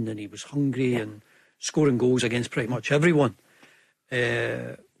lean and he was hungry and scoring goals against pretty much everyone,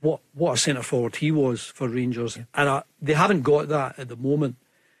 what a centre forward he was for Rangers. And they haven't got that at the moment,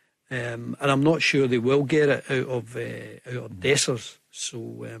 and I'm not sure they will get it out of Dessers.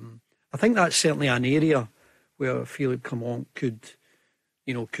 So I think that's certainly an area where Philippe Clement could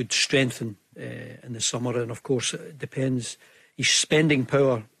strengthen in the summer. And of course it depends, his spending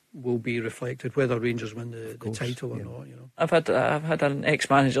power will be reflected whether Rangers win the title or not. You know, I've had an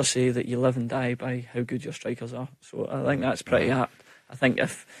ex-manager say that you live and die by how good your strikers are. So I think that's pretty apt. I think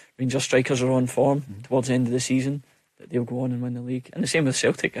if Rangers strikers are on form towards the end of the season, that they'll go on and win the league. And the same with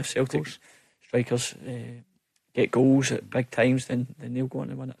Celtic. If Celtic's strikers get goals at big times, then they'll go on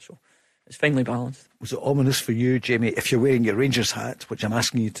and win it. So it's finely balanced. Was it ominous for you, Jamie, if you're wearing your Rangers hat, which I'm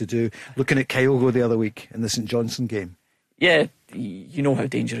asking you to do, looking at Kyogo the other week in the St Johnstone game? Yeah, you know how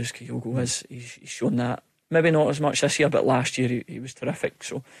dangerous Kyogo is. He's shown that. Maybe not as much this year, but last year he was terrific.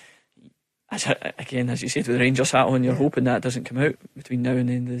 So, as you said, with the Rangers hat on, you're hoping that doesn't come out between now and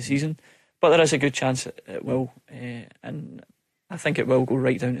the end of the season. But there is a good chance it will, and I think it will go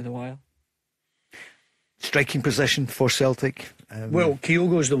right down to the wire. Striking position for Celtic. Well,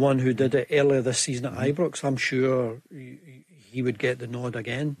 Kyogo's the one who did it earlier this season at Ibrox. I'm sure he would get the nod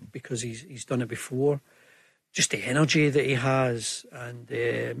again because he's done it before. Just the energy that he has,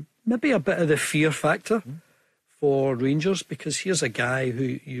 and maybe a bit of the fear factor for Rangers, because here's a guy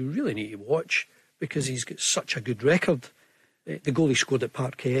who you really need to watch because he's got such a good record. The goal he scored at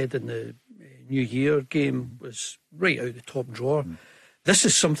Parkhead in the New Year game was right out the top drawer. This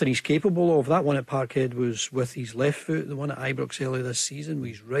is something he's capable of. That one at Parkhead was with his left foot. The one at Ibrox earlier this season was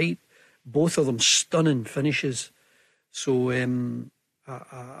his right. Both of them stunning finishes. So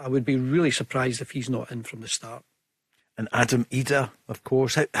I would be really surprised if he's not in from the start. And Adam Ida, of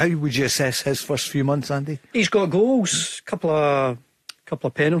course. How would you assess his first few months, Andy? He's got goals, couple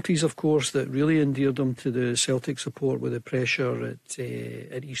of penalties, of course, that really endeared him to the Celtic support with the pressure at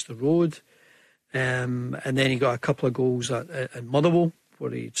Easter Road. And then he got a couple of goals at Motherwell,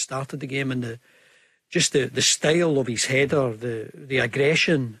 where he started the game, and the style of his header, the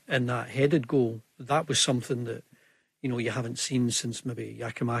aggression in that headed goal, that was something that you haven't seen since maybe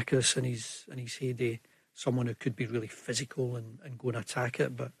Giakoumakis in his heyday. Someone who could be really physical and go and attack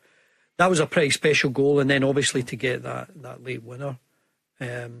it. But that was a pretty special goal, and then obviously to get that late winner,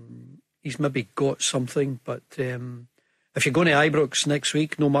 he's maybe got something. But if you're going to Ibrox next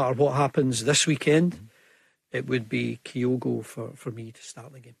week, no matter what happens this weekend, it would be Kyogo for me to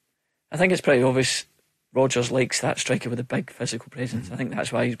start the game. I think it's pretty obvious Rodgers likes that striker with a big physical presence. I think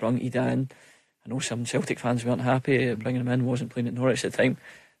that's why he's brought Ida in. I know some Celtic fans weren't happy bringing him in, wasn't playing at Norwich at the time.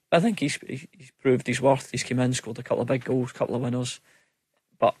 But I think he's proved his worth. He's come in, scored a couple of big goals, a couple of winners.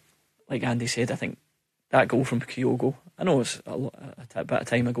 But like Andy said, I think that goal from Kyogo, I know it's a bit of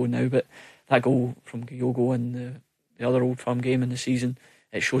time ago now, but that goal from Kyogo in the other Old Firm game in the season,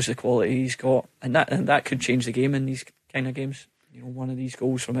 it shows the quality he's got, and that could change the game in these kind of games. One of these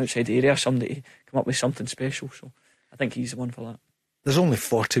goals from outside the area, somebody come up with something special. So I think he's the one for that. There's only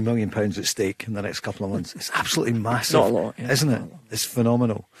 £40 million at stake in the next couple of months. It's absolutely massive, not a lot, isn't it? It's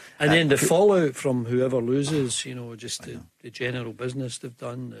phenomenal. And then the fallout from whoever loses, just the general business they've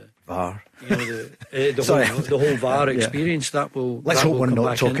done, the VAR, the whole VAR experience. That will. Let's hope we're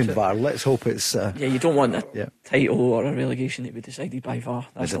not talking VAR. Let's hope it's. You don't want a title or a relegation to be decided by VAR.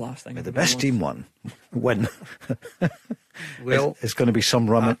 That's the last thing. The best team win. Well, it's going to be some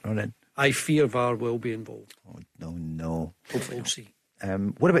running. I fear VAR will be involved. Oh, no. Hopefully we'll see.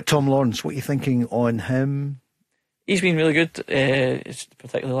 What about Tom Lawrence? What are you thinking on him? He's been really good,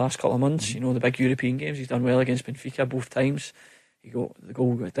 particularly the last couple of months. The big European games. He's done well against Benfica both times. he got the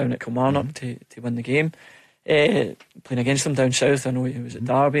goal down at Kilmarnock to win the game. Playing against them down south, I know he was at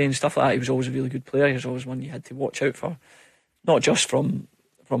Derby and stuff like that. He was always a really good player. He was always one you had to watch out for, not just from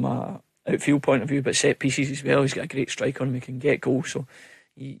a outfield point of view, but set pieces as well. He's got a great strike on him. He can get goals, so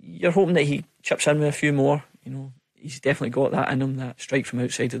you're hoping that he chips in with a few more. He's definitely got that in him, that strike from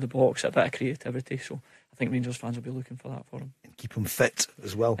outside of the box, a bit of creativity. So I think Rangers fans will be looking for that for him. And keep him fit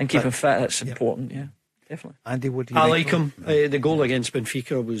as well. And keep him fit, that's important, yeah. Definitely. Andy, what do you I like him. The goal against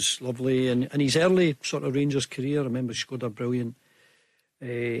Benfica was lovely, and his early sort of Rangers career, I remember he scored a brilliant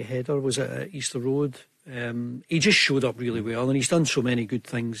header, was at Easter Road. He just showed up really well, and he's done so many good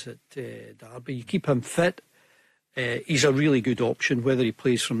things at Derby. You keep him fit, he's a really good option, whether he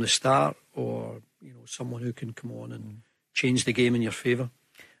plays from the start or someone who can come on and change the game in your favour.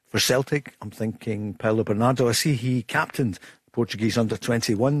 For Celtic, I'm thinking Paulo Bernardo. I see he captained Portuguese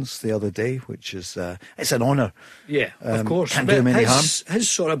under-21s the other day, which is it's an honour. Yeah, of course. Can't do him any harm. His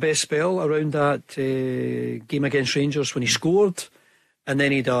sort of best spell around that game against Rangers when he scored, and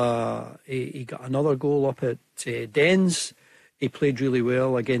then he got another goal up at Dens. He played really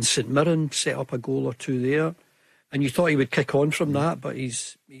well against St Mirren, set up a goal or two there, and you thought he would kick on from that, but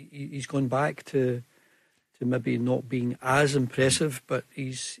he's gone back to maybe not being as impressive, but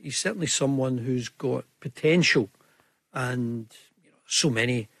he's certainly someone who's got potential. And so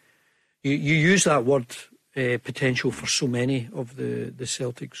many, you use that word potential for so many of the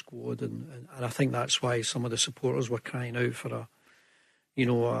Celtic squad, and I think that's why some of the supporters were crying out for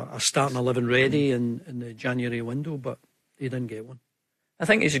a starting 11 ready in the January window, but they didn't get one. I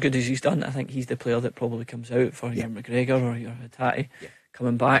think as good as he's done, I think he's the player that probably comes out for your McGregor or your Hatate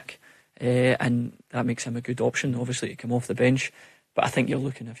coming back, and that makes him a good option, obviously, to come off the bench. But I think you're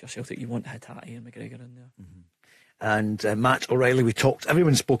looking, if you're Celtic, you want Hatate and McGregor in there. And Matt O'Reilly,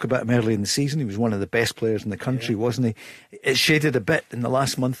 everyone spoke about him early in the season. He was one of the best players in the country, wasn't he? It shaded a bit in the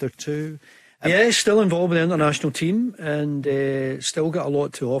last month or two. He's still involved with the international team and still got a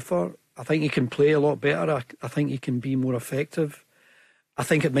lot to offer. I think he can play a lot better. I think he can be more effective. I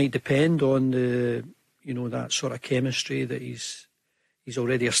think it might depend on that sort of chemistry that he's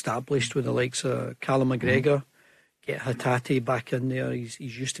already established with the likes of Callum McGregor. Get Hatate back in there. He's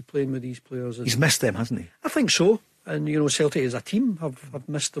used to playing with these players. He's missed them, hasn't he? I think so. And Celtic as a team have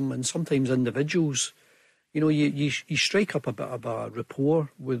missed them, and sometimes individuals. You strike up a bit of a rapport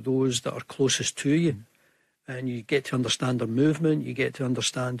with those that are closest to you, and you get to understand their movement. You get to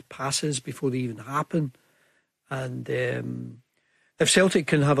understand passes before they even happen. And if Celtic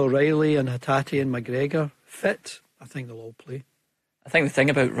can have O'Reilly and Hatate and McGregor fit, I think they'll all play. I think the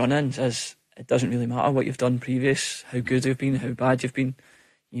thing about run-ins is it doesn't really matter what you've done previous, how good you've been, how bad you've been.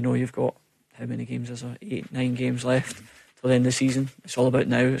 You've got how many games is there? 8-9 games left till the end of the season. It's all about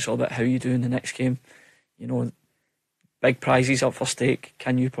now. It's all about how you do in the next game. Big prizes up for stake.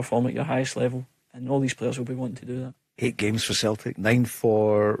 Can you perform at your highest level? And all these players will be wanting to do that. 8 games for Celtic, 9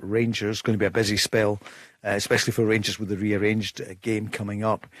 for Rangers. Going to be a busy spell, especially for Rangers with the rearranged game coming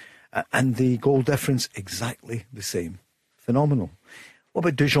up. And the goal difference exactly the same. Phenomenal. What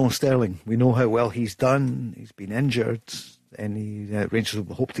about Dujon Sterling? We know how well he's done. He's been injured. Any Rangers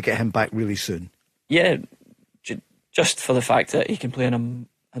will hope to get him back really soon. Yeah, just for the fact that he can play in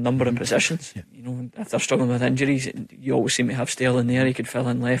a number of positions. Yeah. If they're struggling with injuries, you always seem to have Sterling there. He could fill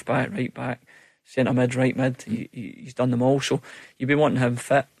in left back, right back, centre mid, right mid. He's done them all. So you'd be wanting him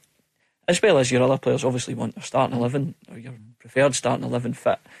fit, as well as your other players obviously want their starting 11 or your preferred starting 11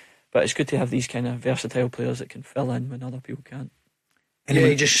 fit. But it's good to have these kind of versatile players that can fill in when other people can't.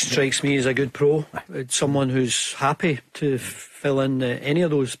 Anyway, he just strikes me as a good pro. It's someone who's happy to fill in any of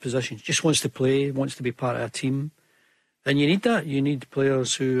those positions. Just wants to play, wants to be part of a team. And you need that. You need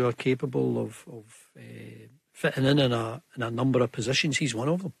players who are capable of fitting in a number of positions. He's one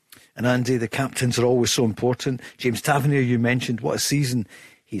of them. And Andy, the captains are always so important. James Tavernier, you mentioned, what a season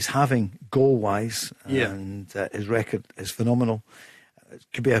he's having goal-wise. And his record is phenomenal. It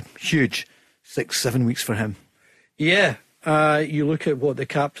could be a huge 6-7 weeks for him. Yeah. You look at what the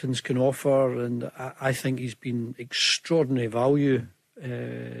captains can offer, and I think he's been extraordinary value.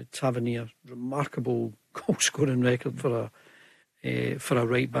 Tavernier, remarkable goal scoring record for a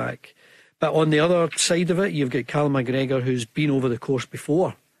right back. But on the other side of it, you've got Callum McGregor, who's been over the course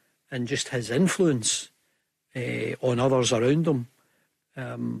before, and just his influence on others around him.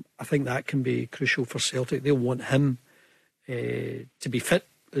 I think that can be crucial for Celtic. They'll want him to be fit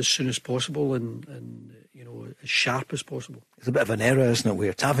as soon as possible and as sharp as possible. It's a bit of an era, isn't it,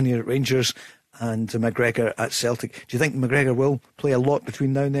 where Tavernier at Rangers and McGregor at Celtic. Do you think McGregor will play a lot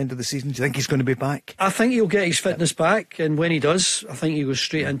between now and the end of the season? Do you think he's going to be back? I think he'll get his fitness back, and when he does, I think he goes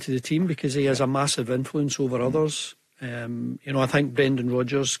straight into the team because he has a massive influence over others. I think Brendan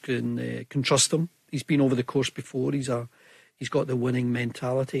Rodgers can trust him. He's been over the course before. He's got the winning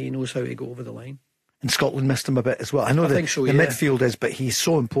mentality. He knows how to go over the line. And Scotland missed him a bit as well. I know the midfield is, but he's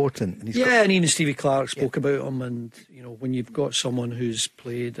so important. And and even Stevie Clark spoke about him. And when you've got someone who's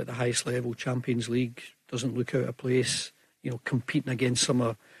played at the highest level, Champions League, doesn't look out of place, competing against some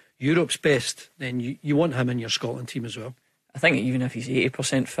of Europe's best, then you want him in your Scotland team as well. I think even if he's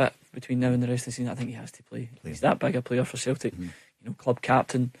 80% fit between now and the rest of the season, I think he has to play. He's that big a player for Celtic. Club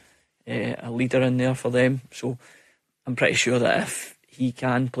captain, a leader in there for them. So I'm pretty sure that if he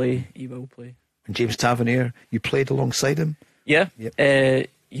can play, he will play. And James Tavernier, you played alongside him? Yeah. Yep.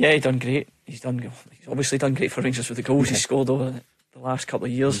 He done great. He's obviously done great for Rangers with the goals he's scored over the last couple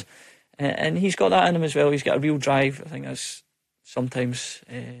of years. And he's got that in him as well. He's got a real drive. I think that's sometimes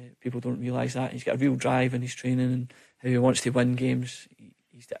people don't realise that. He's got a real drive in his training and how he wants to win games.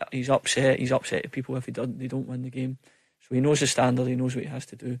 He's upset. He's upset at people if they don't win the game. So he knows the standard. He knows what he has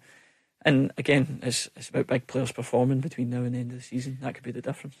to do. And again, it's about big players performing between now and the end of the season. That could be the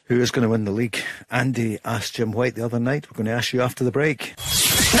difference. Who is going to win the league? Andy asked Jim White the other night. We're going to ask you after the break.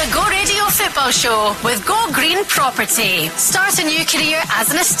 The Go Radio Football Show with Go Green Property. Start a new career as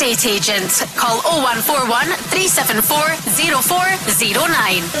an estate agent. Call 0141 374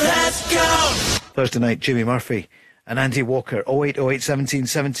 0409. Let's go! Thursday night, Jimmy Murphy and Andy Walker. 0808 17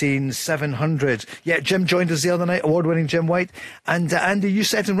 17 700. Yeah, Jim joined us the other night, award-winning Jim White. And Andy, you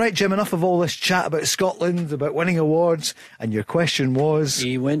said him right, Jim, enough of all this chat about Scotland, about winning awards, and your question was...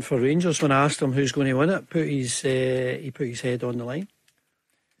 He went for Rangers when I asked him who's going to win it. He put his head on the line.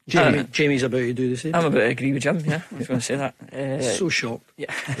 Jamie's about to do the same. I'm about to agree with Jim, yeah. I was going to say that. So shocked.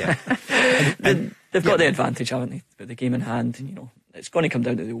 Yeah. They've got the advantage, haven't they? With the game in hand, and it's going to come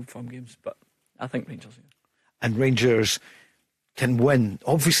down to the Old Firm games, but I think Rangers. And Rangers can win.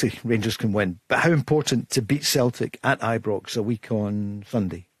 Obviously, Rangers can win. But how important to beat Celtic at Ibrox a week on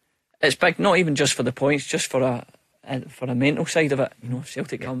Sunday? It's big, not even just for the points, just for a mental side of it. If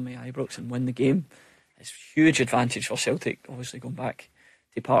Celtic come to Ibrox and win the game, it's a huge advantage for Celtic, obviously going back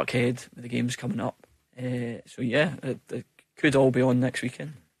to Parkhead with the games coming up. It could all be on next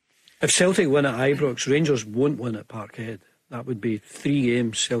weekend. If Celtic win at Ibrox, Rangers won't win at Parkhead. That would be 3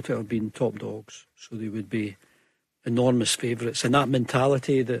 games Celtic have been top dogs, so they would be enormous favourites. And that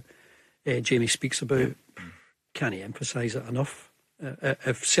mentality that Jamie speaks about, can't emphasise it enough.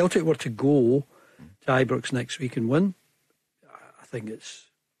 If Celtic were to go to Ibrox next week and win, I think it's...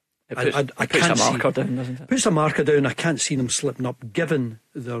 It puts a marker down, doesn't it? Puts a marker down. I can't see them slipping up, given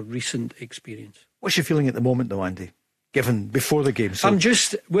their recent experience. What's your feeling at the moment, though, Andy? Given before the game, I'm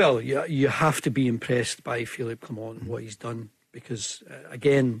just you have to be impressed by Philippe Clement and what he's done, because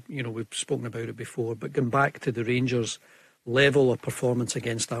again, we've spoken about it before, but going back to the Rangers' level of performance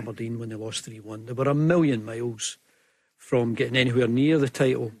against Aberdeen when they lost 3-1, they were a million miles from getting anywhere near the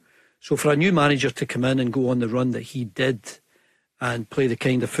title. So for a new manager to come in and go on the run that he did and play the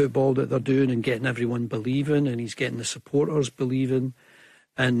kind of football that they're doing and getting everyone believing, and he's getting the supporters believing,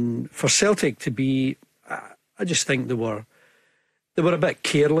 and for Celtic to be, I just think they were a bit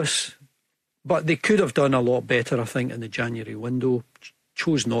careless, but they could have done a lot better, I think, in the January window.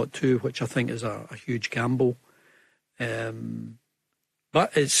 Chose not to, which I think is a huge gamble.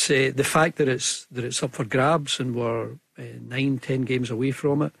 But it's the fact that it's up for grabs and we're 9-10 games away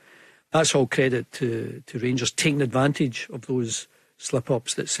from it. That's all credit to Rangers taking advantage of those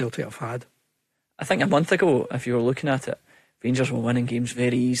slip-ups that Celtic have had. I think a month ago, if you were looking at it, Rangers were winning games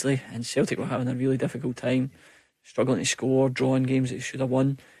very easily and Celtic were having a really difficult time, struggling to score, drawing games that they should have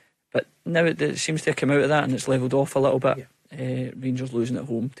won. But now it seems to have come out of that and it's levelled off a little bit. Yeah. Rangers losing at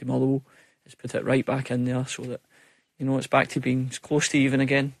home to Motherwell has put it right back in there, so that it's back to being close to even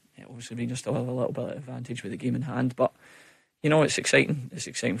again. Obviously Rangers still have a little bit of advantage with the game in hand, but it's exciting. It's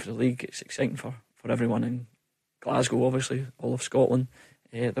exciting for the league. It's exciting for everyone in Glasgow, obviously, all of Scotland.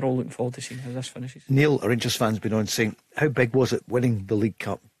 They're all looking forward to seeing how this finishes. Neil, a Rangers fan's been on saying, how big was it winning the League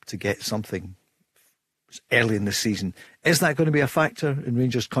Cup to get something early in the season? Is that going to be a factor in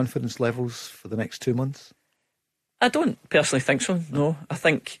Rangers' confidence levels for the next 2 months? I don't personally think so, no. I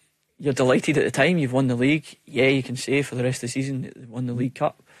think you're delighted at the time you've won the league. Yeah, you can say for the rest of the season that they've won the League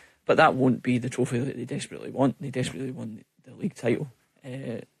Cup, but that won't be the trophy that they desperately want. They desperately want the league title.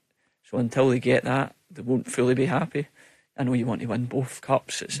 So until they get that, they won't fully be happy. I know you want to win both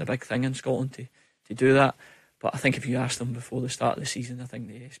cups. It's a big thing in Scotland to do that. But I think if you ask them before the start of the season, I think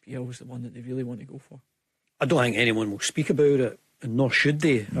the SPL is the one that they really want to go for. I don't think anyone will speak about it, and nor should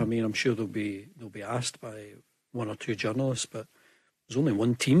they. I mean, I'm sure they'll be asked by one or two journalists, but there's only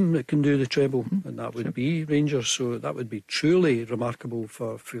one team that can do the treble, and that would be Rangers. So that would be truly remarkable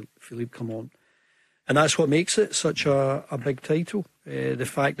for Philippe Clement. And that's what makes it such a big title. The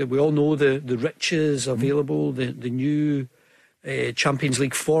fact that we all know the riches available, the new Champions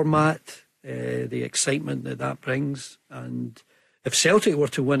League format, the excitement that brings. And if Celtic were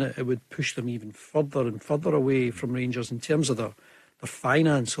to win it, it would push them even further and further away from Rangers in terms of their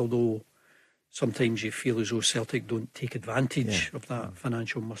finance, although sometimes you feel as though Celtic don't take advantage of that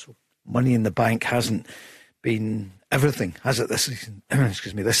financial muscle. Money in the bank hasn't been everything, has it, this season?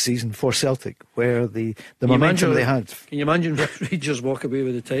 This season for Celtic, where the momentum they had. Can you imagine Rangers walk away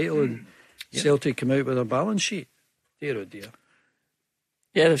with the title and Celtic come out with a balance sheet? Dear oh dear.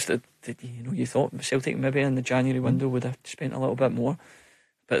 Yeah, there's you thought Celtic maybe in the January window would have spent a little bit more,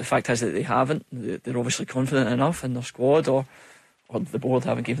 but the fact is that they haven't. They're obviously confident enough in their squad, or the board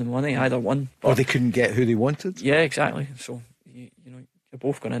haven't given them money, either one. Or they couldn't get who they wanted. Yeah, exactly. So you're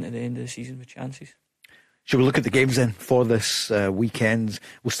both going into the end of the season with chances. Shall we look at the games then for this weekend?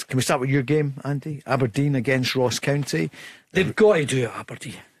 Can we start with your game, Andy? Aberdeen against Ross County. They've got to do it,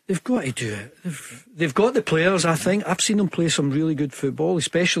 Aberdeen. They've got to do it. They've got the players, I think. I've seen them play some really good football,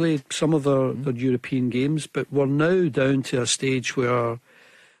 especially some of their European games. But we're now down to a stage where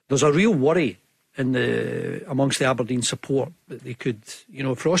there's a real worry amongst the Aberdeen support that they could,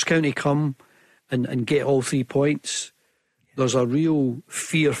 if Ross County come and get all 3 points, there's a real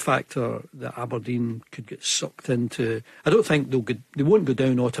fear factor that Aberdeen could get sucked into. I don't think they won't go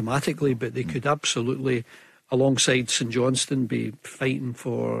down automatically, but they could absolutely, alongside St Johnstone, be fighting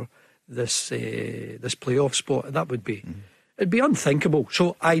for this playoff spot. That would be it'd be unthinkable.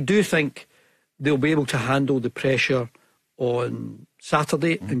 So I do think they'll be able to handle the pressure on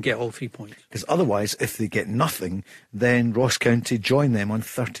Saturday and get all 3 points. Because otherwise, if they get nothing, then Ross County join them on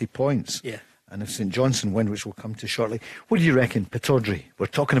 30 points. Yeah. And if St Johnstone win, which we'll come to shortly, what do you reckon, Pittodrie? We're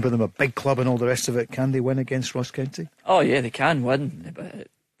talking about them, a big club and all the rest of it. Can they win against Ross County? Oh yeah, they can win,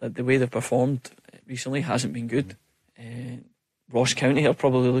 but the way they've performed recently hasn't been good. Ross County are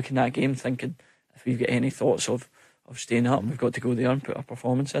probably looking at that game thinking, if we've got any thoughts of staying up, we've got to go there and put a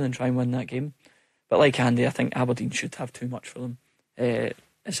performance in and try and win that game. But like Andy, I think Aberdeen should have too much for them.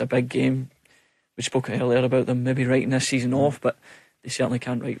 It's a big game. We spoke earlier about them maybe writing this season off, but they certainly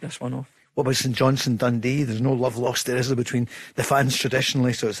can't write this one off. What about St Johnstone Dundee? There's no love lost there, is there, between the fans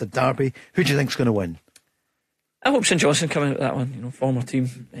traditionally, so it's a derby. Who do you think's going to win? I hope St Johnstone come out of that one, former team.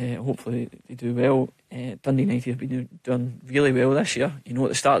 Hopefully they do well. Dundee United have been doing really well this year. At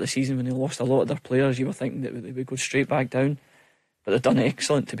the start of the season when they lost a lot of their players, you were thinking that they would go straight back down, but they've done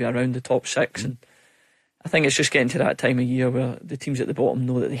excellent to be around the top six. And I think it's just getting to that time of year where the teams at the bottom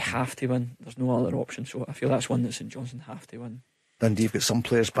know that they have to win. There's no other option, so I feel that's one that St Johnstone have to win. Dundee have got some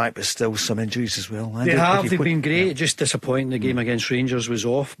players back, but still some injuries as well. They have. They've been great. Yeah. Just disappointing. The game against Rangers was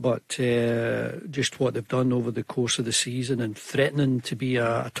off, but just what they've done over the course of the season and threatening to be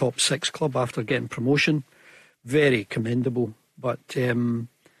a top six club after getting promotion, very commendable. But you're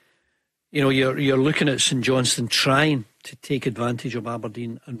looking at St Johnstone trying to take advantage of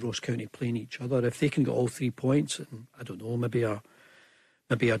Aberdeen and Ross County playing each other. If they can get all 3 points, and I don't know, maybe a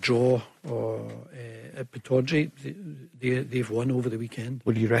draw or at Pittodrie, they've won over the weekend.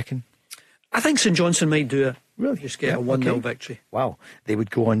 What do you reckon? I think St Johnstone might do it. Really? Just get a 1-0 victory. Wow. They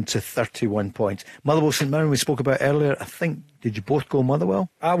would go on to 31 points. Motherwell St Mirren we spoke about earlier. I think, did you both go Motherwell?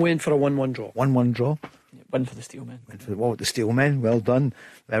 I went for a 1-1 draw. 1-1 draw. Win for the Steelmen. The Steelmen. Well done.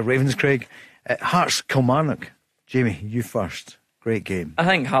 Ravenscraig. Hearts Kilmarnock. Jamie, you first. Great game. I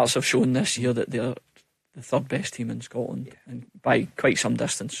think Hearts have shown this year that they're the third best team in Scotland, and by quite some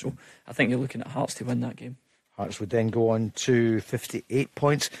distance. So I think you're looking at Hearts to win that game. Hearts would then go on to 58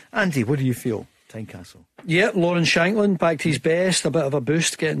 points. Andy, what do you feel? Tynecastle. Yeah, Lawrence Shankland back to his best, a bit of a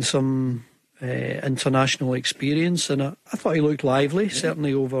boost, getting some international experience, and I thought he looked lively,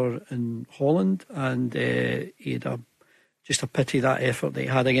 certainly over in Holland, and he had just a pity that effort that he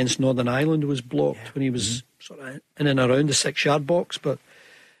had against Northern Ireland was blocked when he was sort of in and around the 6-yard box. But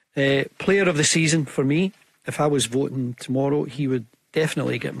player of the season for me, if I was voting tomorrow, he would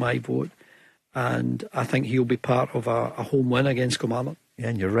definitely get my vote, and I think he'll be part of a home win against Kilmarnock. Yeah,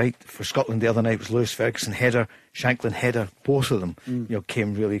 and you're right. For Scotland the other night was Lewis Ferguson header, Shankland header, both of them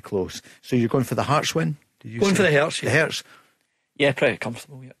came really close. So you're going for the Hearts win? Going for the Hearts, yeah. The Hearts? Yeah, pretty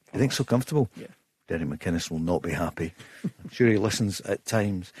comfortable. Yeah. You think so comfortable? Yeah. Derek McInnes will not be happy. I'm sure he listens at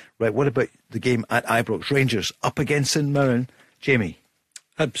times. Right, what about the game at Ibrox? Rangers up against St Mirren. Jamie?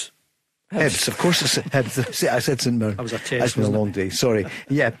 Hibs. Of course it's Hibs. I said St Mirren. That was a test. It's been a long day. Sorry.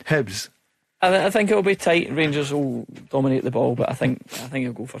 Yeah, Hibs. I think it'll be tight. Rangers will dominate the ball, but I think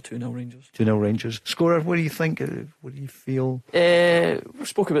it'll go for 2-0 Rangers. 2-0 Rangers. Scorer, what do you think? What do you feel? We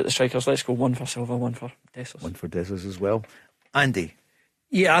spoke about the strikers. Let's go 1 for Silva, 1 for Dessers. 1 for Dessers as well. Andy,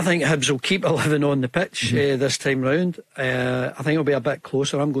 Yeah, I think Hibs will keep 11 on the pitch this time round. I think it'll be a bit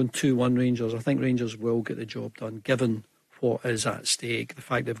closer. I'm going 2-1 Rangers. I think Rangers will get the job done, given what is at stake, the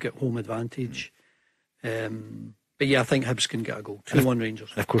fact they've got home advantage. But yeah, I think Hibs can get a goal. 2-1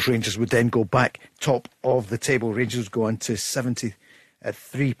 Rangers. Of course, Rangers would then go back top of the table. Rangers go on to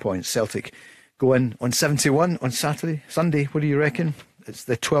 73 points. Celtic go in on 71 on Sunday. What do you reckon? It's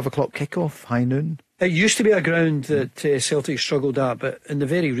the 12 o'clock kickoff, high noon. It used to be a ground that Celtic struggled at, but in the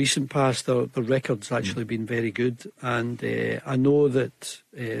very recent past, the record's actually been very good. And I know that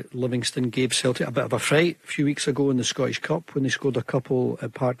Livingston gave Celtic a bit of a fright a few weeks ago in the Scottish Cup when they scored a couple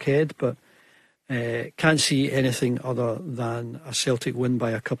at Parkhead, but can't see anything other than a Celtic win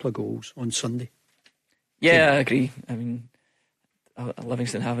by a couple of goals on Sunday. Yeah, I agree. I mean,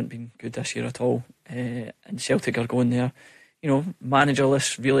 Livingston haven't been good this year at all, and Celtic are going there,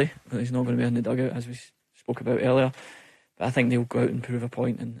 managerless really. He's not going to be in the dugout, as we spoke about earlier, but I think they'll go out and prove a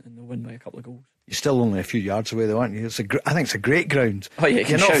point, and they'll win by a couple of goals. You're still only a few yards away though, aren't you? I think it's a great ground. Oh yeah,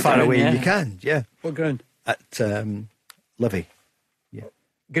 you're not far down, away. yeah. You can, yeah. What ground? At Livy. Yeah.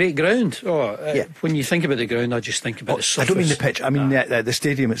 Great ground. When you think about the ground, I just think about the surface. I don't mean the pitch. I mean the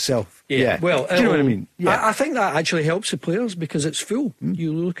stadium itself. Yeah. Well, do you know what I mean? Yeah. I think that actually helps the players because it's full.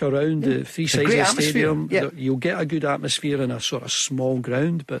 You look around the three sides of the stadium. You'll get a good atmosphere in a sort of small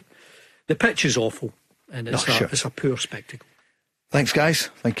ground, but the pitch is awful, and it's a poor spectacle. Thanks, guys.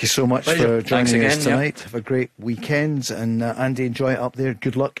 Thank you so much for joining us tonight. Have a great weekend. And Andy, enjoy it up there.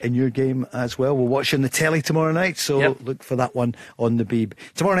 Good luck in your game as well. We'll watch you on the telly tomorrow night, so look for that one on the Beeb.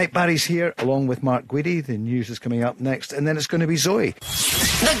 Tomorrow night, Barry's here along with Mark Guidi. The news is coming up next, and then it's going to be Zoe.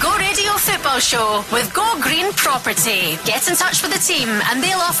 The Go Radio Football Show with Go Green Property. Get in touch with the team and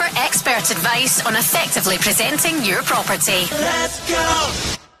they'll offer expert advice on effectively presenting your property. Let's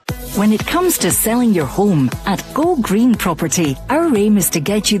go! When it comes to selling your home at Go Green Property, our aim is to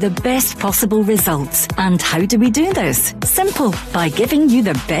get you the best possible results. And how do we do this? Simple, by giving you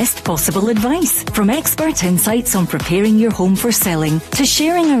the best possible advice. From expert insights on preparing your home for selling to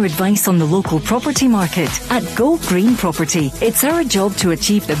sharing our advice on the local property market. At Go Green Property, it's our job to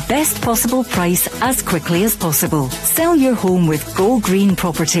achieve the best possible price as quickly as possible. Sell your home with Go Green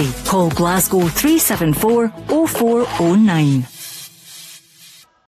Property. Call Glasgow 374 0409.